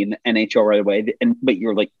ready in the NHL right away, but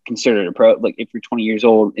you're like considered a pro, like if you're 20 years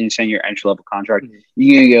old and you sign your entry level contract,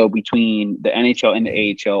 you're gonna go between the NHL and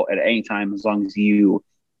the AHL at any time as long as you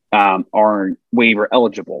are waiver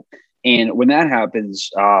eligible. And when that happens,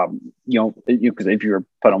 because if you're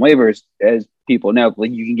put on waivers, as people know,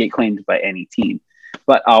 like you can get claimed by any team.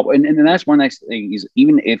 But and then that's one nice thing is,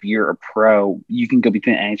 even if you're a pro, you can go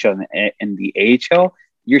between NHL and the AHL.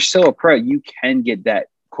 You're still a pro. You can get that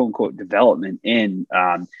quote unquote development in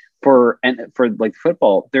for like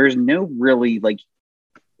football. There's no really like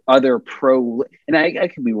other pro, and I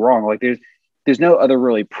could be wrong. Like there's no other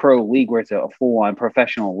really pro league where it's a full-on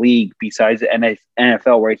professional league besides the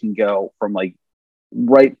NFL, where you can go from like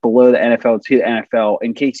right below the NFL to the NFL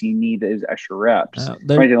in case you need those extra reps. I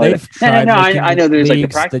know there's like the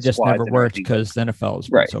practice. They just never worked because the NFL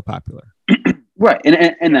is so popular. Right,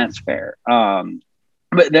 and that's fair.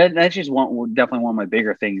 But that's just definitely one of my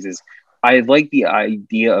bigger things is I like the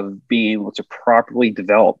idea of being able to properly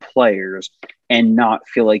develop players and not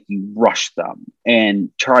feel like you rush them and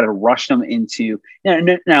try to rush them into.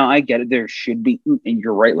 Now I get it. There should be, and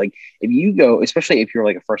you're right. Like if you go, especially if you're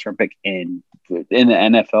like a first round pick in the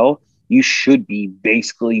NFL, you should be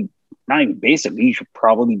basically not even basically. You should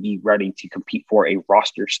probably be ready to compete for a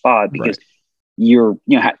roster spot because you're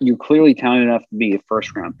clearly talented enough to be a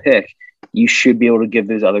first round pick. You should be able to give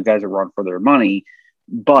those other guys a run for their money,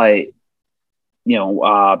 but.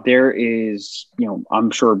 There is, I'm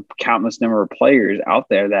sure countless number of players out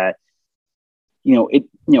there that,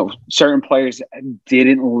 certain players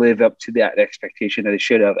didn't live up to that expectation that they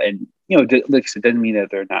should have. And, like I said, doesn't mean that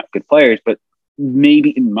they're not good players, but maybe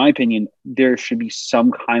in my opinion, there should be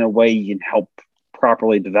some kind of way you can help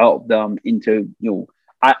properly develop them into,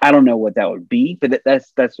 I don't know what that would be, but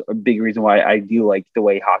that's a big reason why I do like the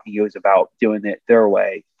way hockey goes about doing it their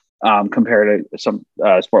way compared to some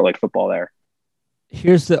sport like football there.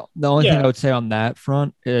 Here's the only thing I would say on that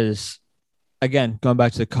front is, again, going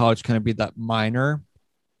back to the college, kind of be that minor.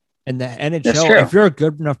 In the NHL, if you're a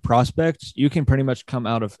good enough prospect, you can pretty much come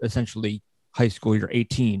out of essentially high school. You're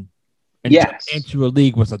 18 and into a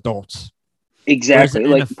league with adults. Exactly.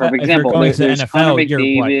 Like NFL, for example, there's NFL,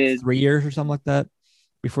 you're 3 years or something like that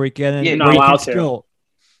before you get in. Yeah, not allowed to.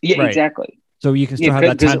 Exactly. So you can still have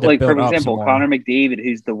that time to like, build for example, Connor McDavid,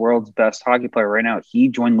 who's the world's best hockey player right now, he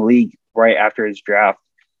joined the league right after his draft,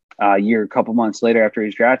 a couple months later after he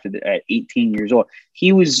was drafted at 18 years old.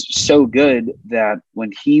 He was so good that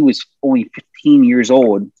when he was only 15 years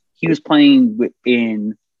old, he was playing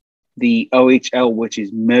in the OHL, which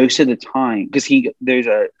is most of the time because there's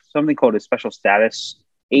something called a special status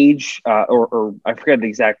age, or I forget the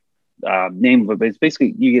exact name of it, but it's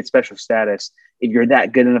basically you get special status if you're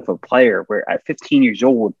that good enough a player. Where at 15 years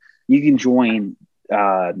old, you can join.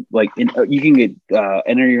 You can get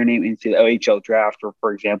enter your name into the OHL draft, or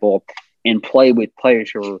for example, and play with players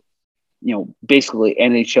who are, basically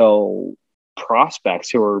NHL prospects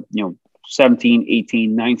who are, 17,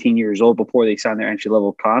 18, 19 years old before they sign their entry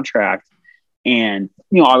level contract. And,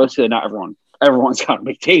 obviously not everyone's Connor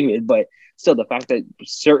McDavid, but still the fact that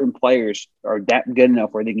certain players are that good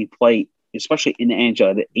enough where they can play, especially in the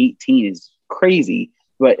NHL at 18 is crazy.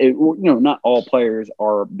 But, not all players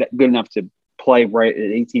are that good enough to play right at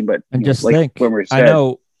 18, but just think, I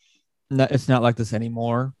know it's not like this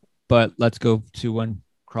anymore, but let's go to when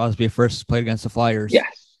Crosby first played against the Flyers.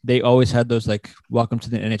 Yes. They always had those like welcome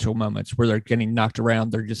to the NHL moments where they're getting knocked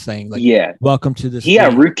around. They're just saying like, welcome to this. He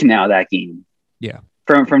got root canal that game. Yeah.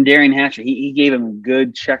 From Darian Hatcher. He gave him a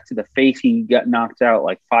good check to the face. He got knocked out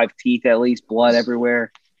like 5 teeth at least, blood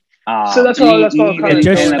everywhere. So that's what I'm kind of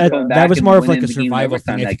just going that was more of like a winning the game in survival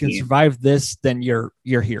overtime thing. If that you can game. survive this, then you're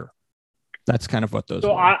here. That's kind of what those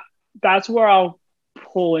So were. that's where I'll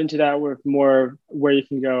pull into that with more where you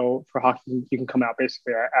can go for hockey. You can come out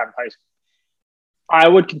basically out of high school. I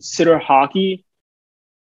would consider hockey.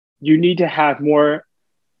 You need to have more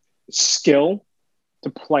skill to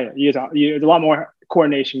play it. There's a lot more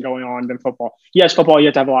coordination going on than football. Yes, football you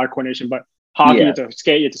have to have a lot of coordination, but hockey you have to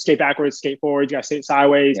skate backwards, skate forward. You got to skate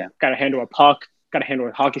sideways. Got to handle a puck. Got to handle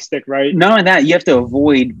a hockey stick, right? Not only that, you have to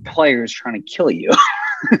avoid players trying to kill you.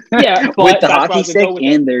 Yeah, with the hockey stick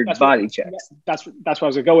and their body checks. That's where I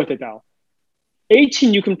was gonna go with it though.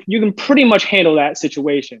 18, you can pretty much handle that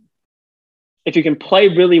situation. If you can play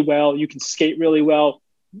really well, you can skate really well.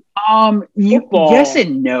 Football, yes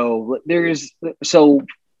and no. So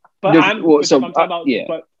for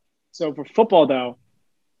football though,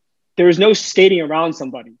 there's no skating around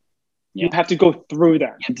somebody. You have to go through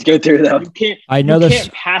them. You have to go through them. I know this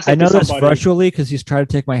somebody. virtually because he's trying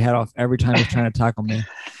to take my head off every time he's trying to tackle me.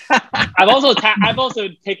 I've also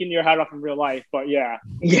taken your head off in real life, but yeah.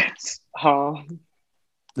 Yes.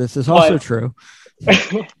 This is also true.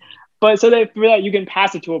 But so that for that you can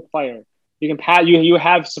pass it to a player. You can pass. You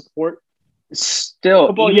have support. Still,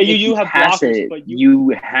 football, you have blockers, but you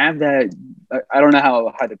have that. I don't know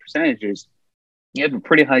how high the percentage is. You have a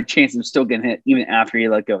pretty high chance of still getting hit even after you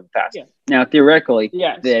let go of the pass. Yeah. Now, theoretically,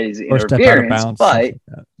 that is interference, but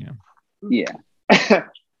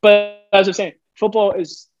but as I'm saying, football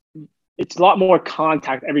it's a lot more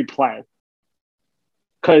contact every play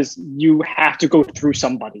because you have to go through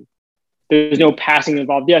somebody. There's no passing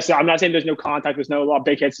involved. Yes, I'm not saying there's no contact. There's no a lot of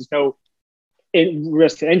big hits. There's no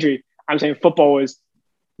risk to injury. I'm saying football is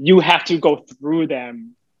you have to go through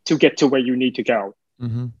them to get to where you need to go.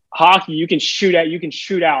 Mm-hmm. Hockey, you can shoot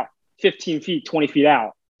out 15 feet, 20 feet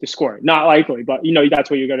out to score. Not likely, but that's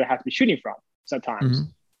where you're going to have to be shooting from sometimes. Mm-hmm.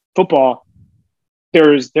 Football,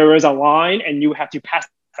 there is a line and you have to pass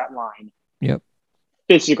that line. Yep.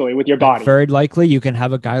 Physically with your body. Very likely you can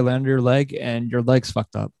have a guy land your leg and your leg's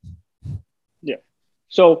fucked up. Yeah.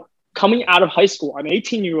 So coming out of high school, an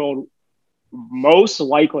 18-year-old most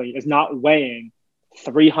likely is not weighing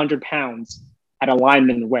 300 pounds at a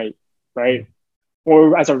lineman weight, right?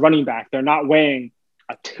 Or as a running back, they're not weighing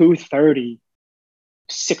a 230,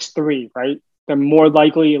 6'3", right? They're more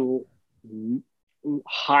likely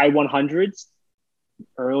high 100s,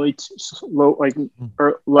 low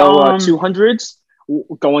 200s,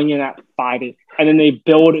 going in at 5'8", and then they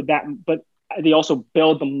build that, but they also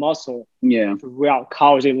build the muscle. Throughout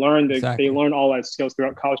college, they learn they learn all that skills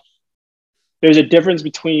throughout college. There's a difference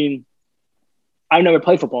between. I've never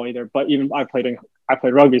played football either, but even I played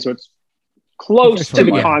rugby, so it's close to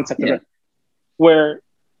the concept of it, where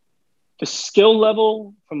the skill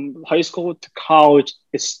level from high school to college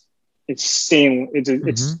is insane.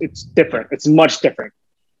 It's different. It's much different.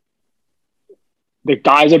 The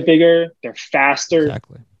guys are bigger. They're faster.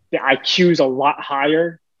 Exactly. The IQ is a lot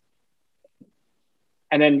higher.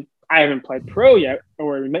 And then I haven't played pro yet,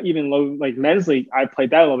 or even low like men's league. I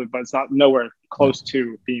played that a little bit, but it's not nowhere close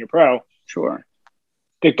to being a pro. Sure.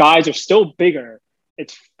 The guys are still bigger.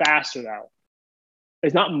 It's faster though.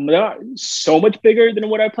 It's not so much bigger than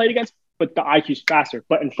what I played against, but the IQ is faster.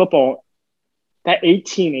 But in football, that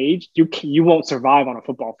 18 age, you won't survive on a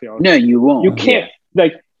football field. No, you won't. You can't.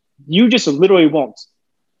 You just literally won't,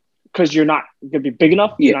 because you're not going to be big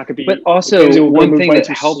enough. Yeah. You're not going to be. But also, one thing that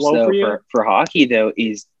helps though for hockey though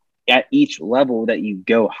is at each level that you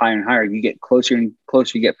go higher and higher, you get closer and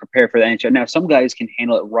closer. You get prepared for the NHL. Now, some guys can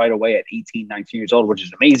handle it right away at 18, 19 years old, which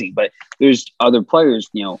is amazing. But there's other players,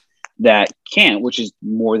 that can't, which is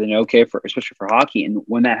more than okay especially for hockey. And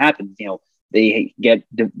when that happens, they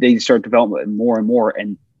start developing more and more.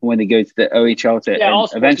 And when they go to the OHL and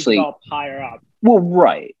eventually higher up. Well,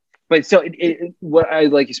 right. But so what I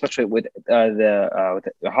like, especially with the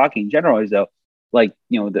hockey in general, is though,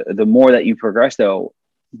 the more that you progress though,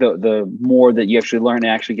 the more that you actually learn and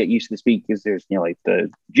actually get used to the speed, because there's the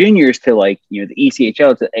juniors to the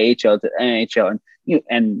ECHL to AHL to NHL,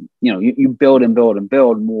 and you build and build and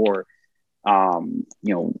build more,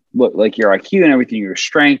 like your IQ and everything, your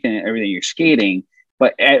strength and everything, your skating.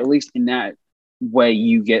 But at least in that way,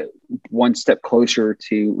 you get one step closer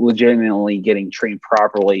to legitimately getting trained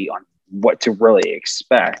properly on what to really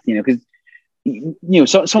expect. Because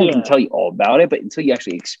someone can tell you all about it, but until you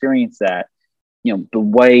actually experience that. The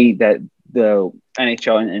way that the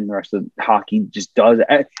NHL and the rest of hockey just does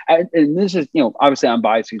it. And this is, obviously I'm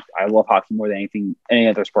biased because I love hockey more than any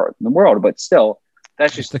other sport in the world, but still,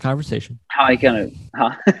 that's just the conversation. How I kind of,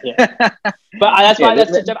 Yeah. But that's why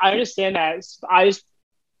I understand that.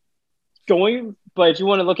 But if you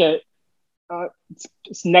want to look at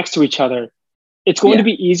it's next to each other, it's going to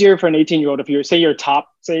be easier for an 18-year-old if you're top,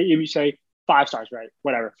 say you say 5 stars, right?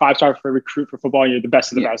 Whatever, 5-star for a recruit for football, and you're the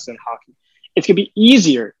best of the best in hockey. It's gonna be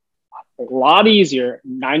easier, a lot easier,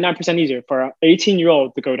 99% easier for an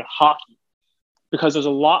 18-year-old to go to hockey because there's a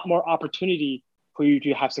lot more opportunity for you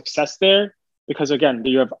to have success there. Because again,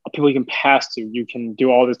 you have people you can pass to, you can do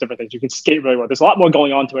all these different things, you can skate really well. There's a lot more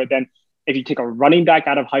going on to it than if you take a running back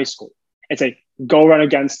out of high school and say, go run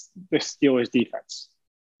against the Steelers defense.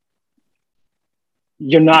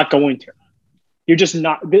 You're not going to. You're just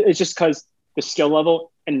not. It's just because the skill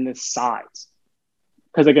level and the size.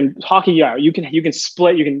 Because again, hockey, you can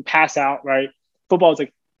split, you can pass out, right? Football is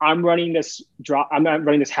like, I'm running this drop, I'm not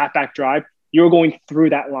running this halfback drive. You're going through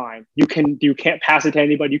that line. You can't pass it to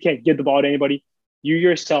anybody. You can't give the ball to anybody. You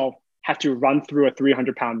yourself have to run through a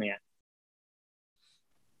 300-pound man.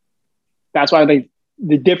 That's why I think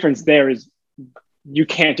the difference there is you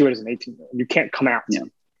can't do it as an 18-year-old. You can't come out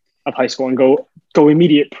of high school and go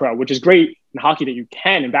immediate pro, which is great in hockey that you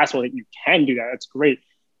can, in basketball that you can do that. That's great.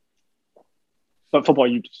 But football,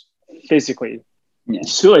 you just physically,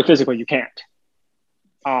 physically, you can't.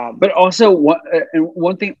 But also,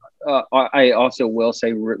 one thing I also will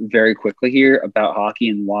say very quickly here about hockey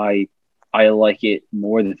and why I like it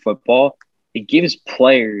more than football, it gives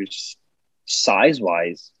players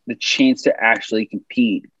size-wise the chance to actually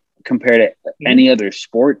compete compared to any other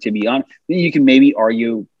sport, to be honest. You can maybe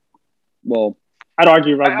argue, well... I'd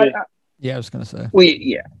argue rugby. I was going to say. Well,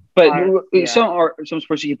 yeah. But some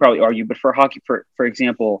sports you could probably argue. But for hockey, for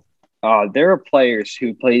example, there are players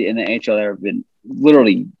who played in the NHL that have been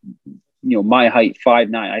literally, my height,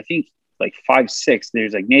 5'9". I think like 5'6".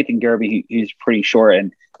 There's like Nathan Gerbe, who's pretty short,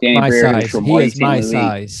 and Danny Briere, who's from he is my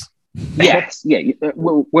size. Yes, yeah.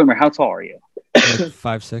 Wimmer, how tall are you? Like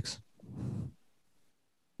 5'6".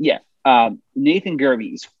 Yeah. Nathan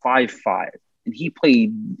Gerbe is 5'5", and he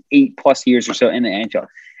played 8+ years or so in the NHL.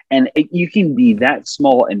 And you can be that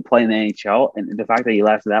small and play in the NHL, and the fact that you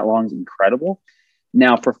lasted that long is incredible.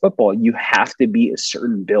 Now, for football, you have to be a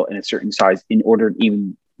certain build and a certain size in order to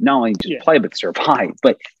even not only just play, but survive.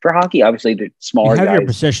 But for hockey, obviously, the smaller guys. You have your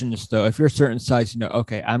positions, though. If you're a certain size,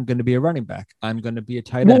 okay, I'm going to be a running back. I'm going to be a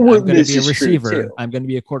tight end. I'm going to be a receiver. I'm going to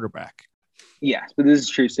be a quarterback. Yes, but this is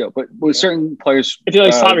true still. But with certain players, if you're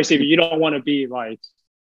like slot receiver, you don't want to be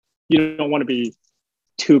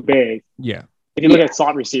too big. Yeah. If you look at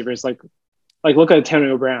slot receivers, like look at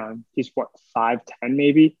Antonio Brown. He's 5'10"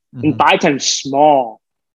 maybe, and 5'10" is small.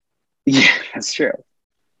 Yeah, that's true.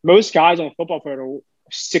 Most guys on the football field are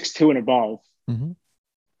 6'2" and above. Mm-hmm.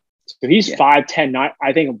 So he's 5'10", not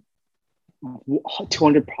I think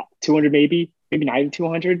 200 maybe not even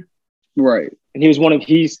 200. Right. And he was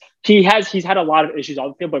he's had a lot of issues on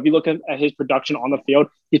the field, but if you look at his production on the field,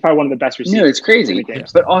 he's probably one of the best receivers. No, it's crazy.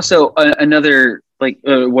 But also another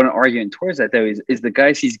one argument towards that though is the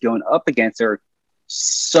guys he's going up against are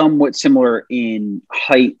somewhat similar in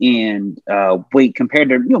height and weight compared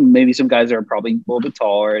to maybe some guys are probably a little bit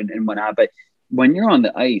taller and whatnot. But when you're on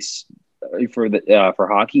the ice for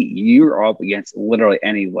hockey, you're up against literally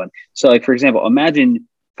anyone. So like for example, imagine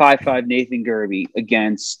 5'5" Nathan Gerbe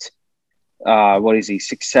against. What is he?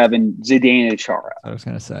 6'7" Zdeno Chara. I was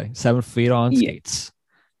gonna say 7 feet on skates.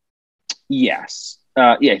 Yes.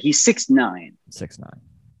 He's 6'9".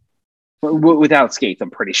 6'9". Without skates, I'm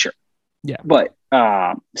pretty sure. Yeah. But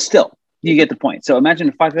still, you get the point. So imagine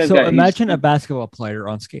a 5'5" guy. So imagine a basketball player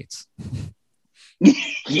on skates.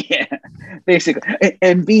 Yeah, basically.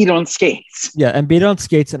 Embiid on skates. Yeah, Embiid on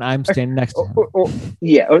skates, and I'm standing next to him.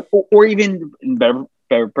 Or even in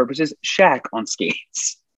better purposes, Shaq on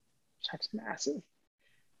skates. Shaq's massive.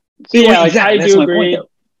 So I do agree.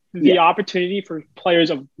 The opportunity for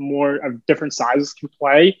players of different sizes can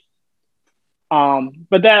play.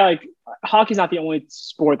 But that hockey's not the only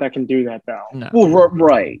sport that can do that though. No. Well,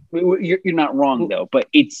 right. You're not wrong though, but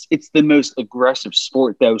it's the most aggressive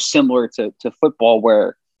sport though, similar to football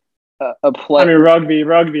where a player. I mean,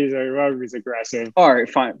 rugby's aggressive. All right,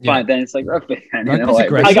 fine. Then it's like rugby. Rugby's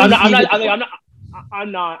aggressive.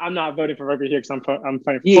 I'm not voting for rugby here because I'm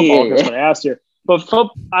fighting for football. That's what I asked you. But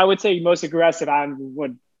I would say most aggressive. I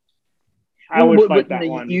would fight that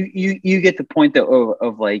one. You get the point though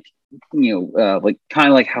of like kind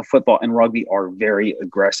of like how football and rugby are very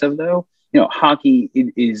aggressive though. Hockey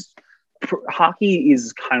is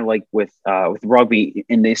kind of like with rugby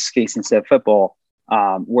in this case instead of football,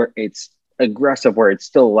 where it's aggressive, where it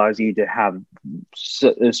still allows you to have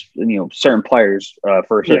certain players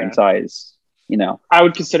for a certain size. I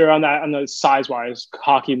would consider on the size wise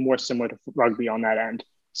hockey more similar to rugby on that end.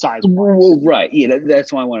 size. Well, right. Yeah,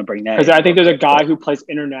 that's why I want to bring that. Because I think there's a guy who plays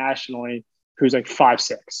internationally who's like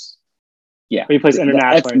 5'6". Yeah, but he plays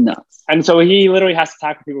internationally. That's nuts. And so he literally has to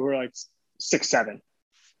tackle people who are like 6'7".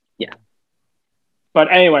 Yeah.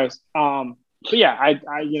 But anyways, but yeah, I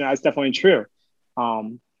it's definitely true.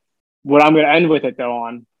 What I'm going to end with it though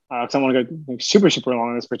on, because I want to go like, super long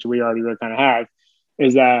on this, which we already really kind of had,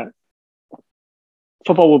 is that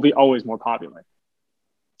football will be always more popular.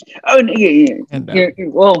 Oh yeah.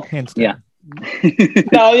 Well, Hands yeah.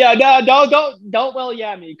 Don't well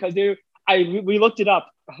me because we looked it up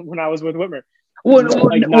when I was with Whitmer. Well,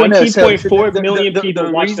 like 19.4 million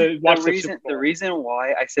people watch the reason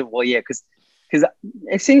why I said well, yeah, because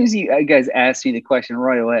as soon as you guys asked me the question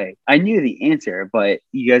right away, I knew the answer, but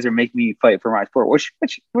you guys are making me fight for my sport, which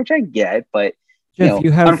I get, but Jeff,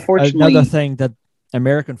 you have unfortunately another thing that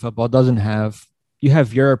American football doesn't have. You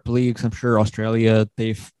have Europe leagues. I'm sure Australia,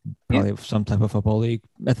 they've probably have some type of football league.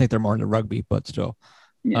 I think they're more into rugby, but still.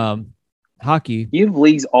 Yeah. Hockey. You have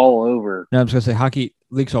leagues all over. No, I was going to say hockey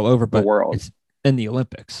leagues all over, but the world. It's in the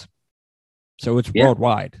Olympics. So it's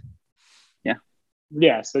worldwide. Yeah.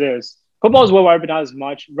 Yes, it is. Football is worldwide, but not as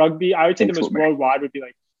much. Rugby, I would say the most worldwide would be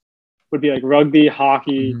like rugby,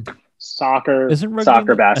 hockey, soccer. Isn't rugby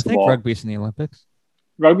soccer, basketball? I think rugby's in the Olympics.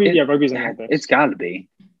 Rugby's in the Olympics. It's got to be.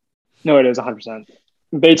 No, it is 100%.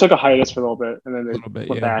 They took a hiatus for a little bit, and then they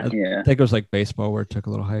went back. I think it was like baseball where it took a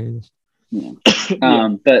little hiatus. Yeah.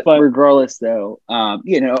 But regardless, though, but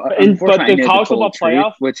the college football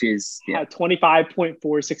playoff, which is had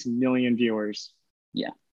 25.46 million viewers. Yeah.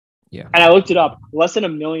 And I looked it up. Less than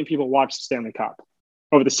 1 million people watched the Stanley Cup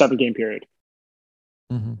over the 7-game period.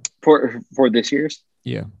 Mm-hmm. For this year's.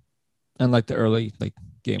 Yeah, and like the early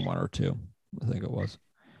game 1 or 2, I think it was.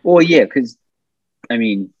 Well, yeah, because I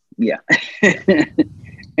mean. Yeah. But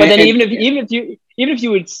then even if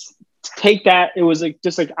you would take that, it was like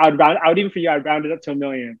just like I'd round it up to 1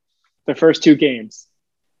 million the first 2 games.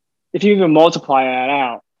 If you even multiply that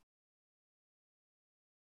out,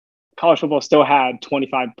 college football still had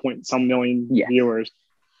 25 point some million viewers.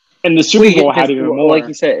 And the Super Bowl had even more. Like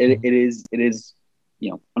you said, it is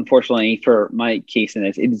unfortunately for my case in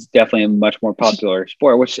this, it is definitely a much more popular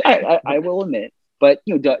sport, which I will admit. But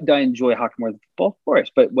do I enjoy hockey more than football? Of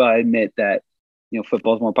course. But I admit that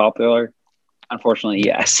football is more popular. Unfortunately,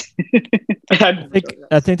 yes.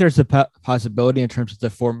 I think there's a possibility in terms of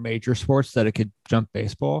the 4 major sports that it could jump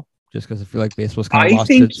baseball, just because I feel like baseball's kind of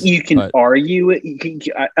lost its. You can argue it.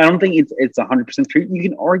 I don't think it's 100% true. You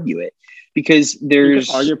can argue it because there's.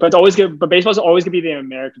 You can argue, but it's always good. But baseball's always gonna be the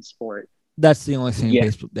American sport. That's the only thing. Yeah.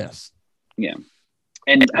 Baseball. Yes. Yeah.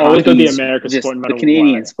 And it's always gonna be American sport, no matter the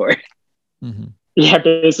Canadian what. sport. Mm-hmm. Yeah,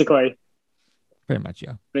 basically. Pretty much,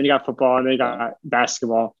 yeah. Then you got football, and then you got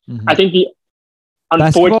basketball. Mm-hmm. I think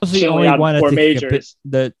basketball's the only one. I think majors.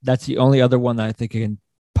 That's the only other one that I think can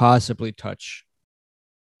possibly touch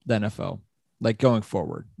the NFL, like going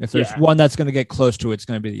forward. If there's one that's going to get close to it, it's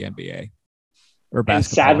going to be the NBA or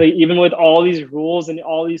basketball. And sadly, even with all these rules and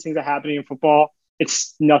all these things that are happening in football,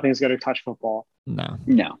 nothing's going to touch football. No,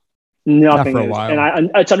 nothing. Not for a while.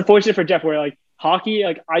 And it's unfortunate for Jeff, where hockey,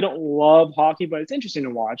 I don't love hockey, but it's interesting to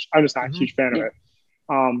watch. I'm just not a huge fan of it.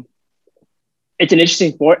 It's an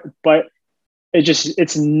interesting sport, but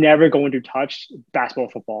it's never going to touch basketball,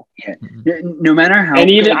 football. Yeah. No matter how. And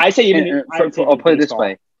I'll put it this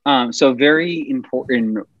way. So very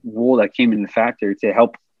important rule that came into factor to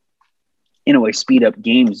help, in a way, speed up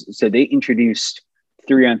games. So they introduced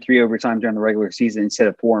 3-on-3 overtime during the regular season instead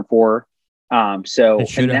of 4-on-4. So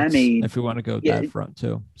and that made, if we want to go that front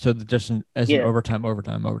too. So just as an overtime.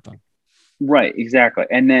 Right, exactly.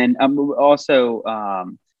 And then also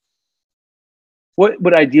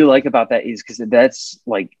what I do like about that is because that's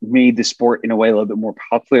made the sport in a way a little bit more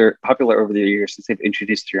popular over the years since they've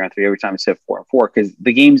introduced 3-on-3 overtime instead of 4-on-4, because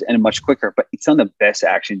the games end much quicker, but it's some of the best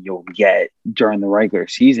action you'll get during the regular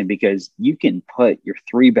season because you can put your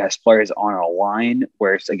 3 best players on a line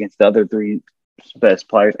where it's against the other 3 best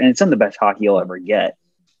players, and it's some of the best hockey you'll ever get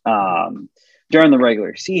during the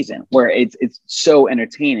regular season, where it's so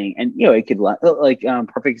entertaining. And it could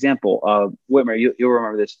perfect example of Whitmer. You'll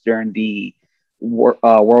remember this during the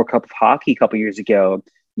World Cup of Hockey a couple years ago.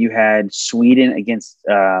 You had Sweden against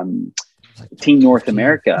Team North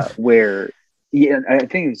America, where I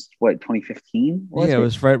think it was 2015. It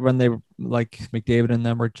was right when they were McDavid and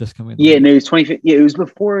them were just coming. Yeah, no, it was 2015. Yeah, it was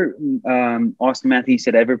before Austin Matthews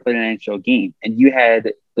had ever played an NHL game, and you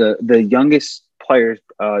had the youngest players,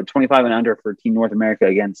 25 and under, for Team North America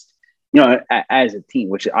against as a team,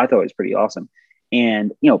 which I thought was pretty awesome.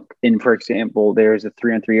 And for example, there's a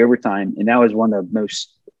 3-on-3 overtime, and that was one of the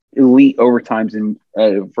most elite overtimes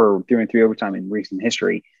for doing 3 overtime in recent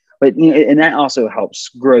history. But and that also helps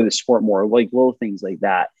grow the sport more, like little things like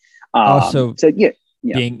that. Also, so yeah.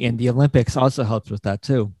 Being in the Olympics also helps with that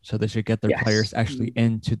too. So they should get their Yes. players actually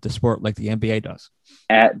into the sport like the NBA does.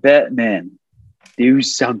 At Batman, do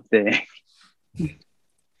something.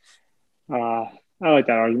 I like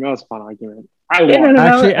that argument. That was a fun argument.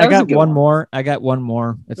 Actually, I got one one. more. I got one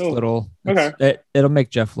more. It's little. It'll make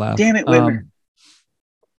Jeff laugh. Damn it, Whitmer.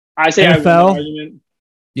 I say NFL, I won the argument.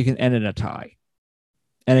 You can end in a tie.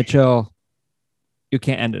 NHL, you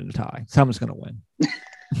can't end in a tie. Someone's going to win.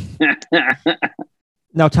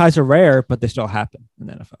 Now, ties are rare, but they still happen in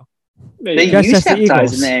the NFL. They Just used ask to have the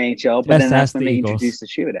ties in Eagles. the NHL, but Just then that's ask when the they Eagles. introduced the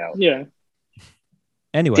shootout. Yeah.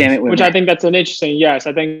 Anyway, Damn it, Whitmer. Which I think that's an interesting. Yes,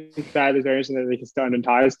 I think that is very interesting that they can still end in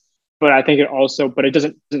ties. But I think it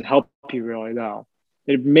doesn't help you really though.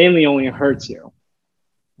 It mainly only hurts you.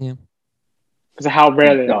 Yeah. Because of how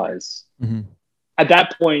rare It they are. does. Mm-hmm. At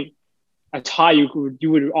that point, a tie you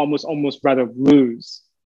would almost rather lose.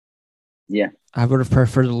 Yeah. I would have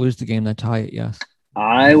preferred to lose the game than tie it. Yes.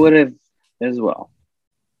 I would have as well.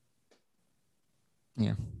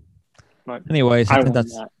 Yeah. But anyways, I think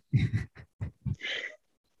that's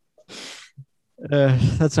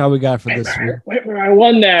that's all we got for this week. Wait, I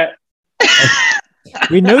won that.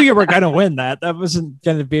 We knew you were going to win that. That wasn't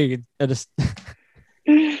going to be just.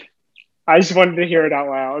 I just wanted to hear it out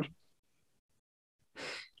loud.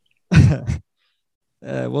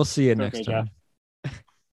 We'll see you next Okay, time.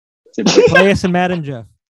 Jeff. Play us some Madden, Jeff.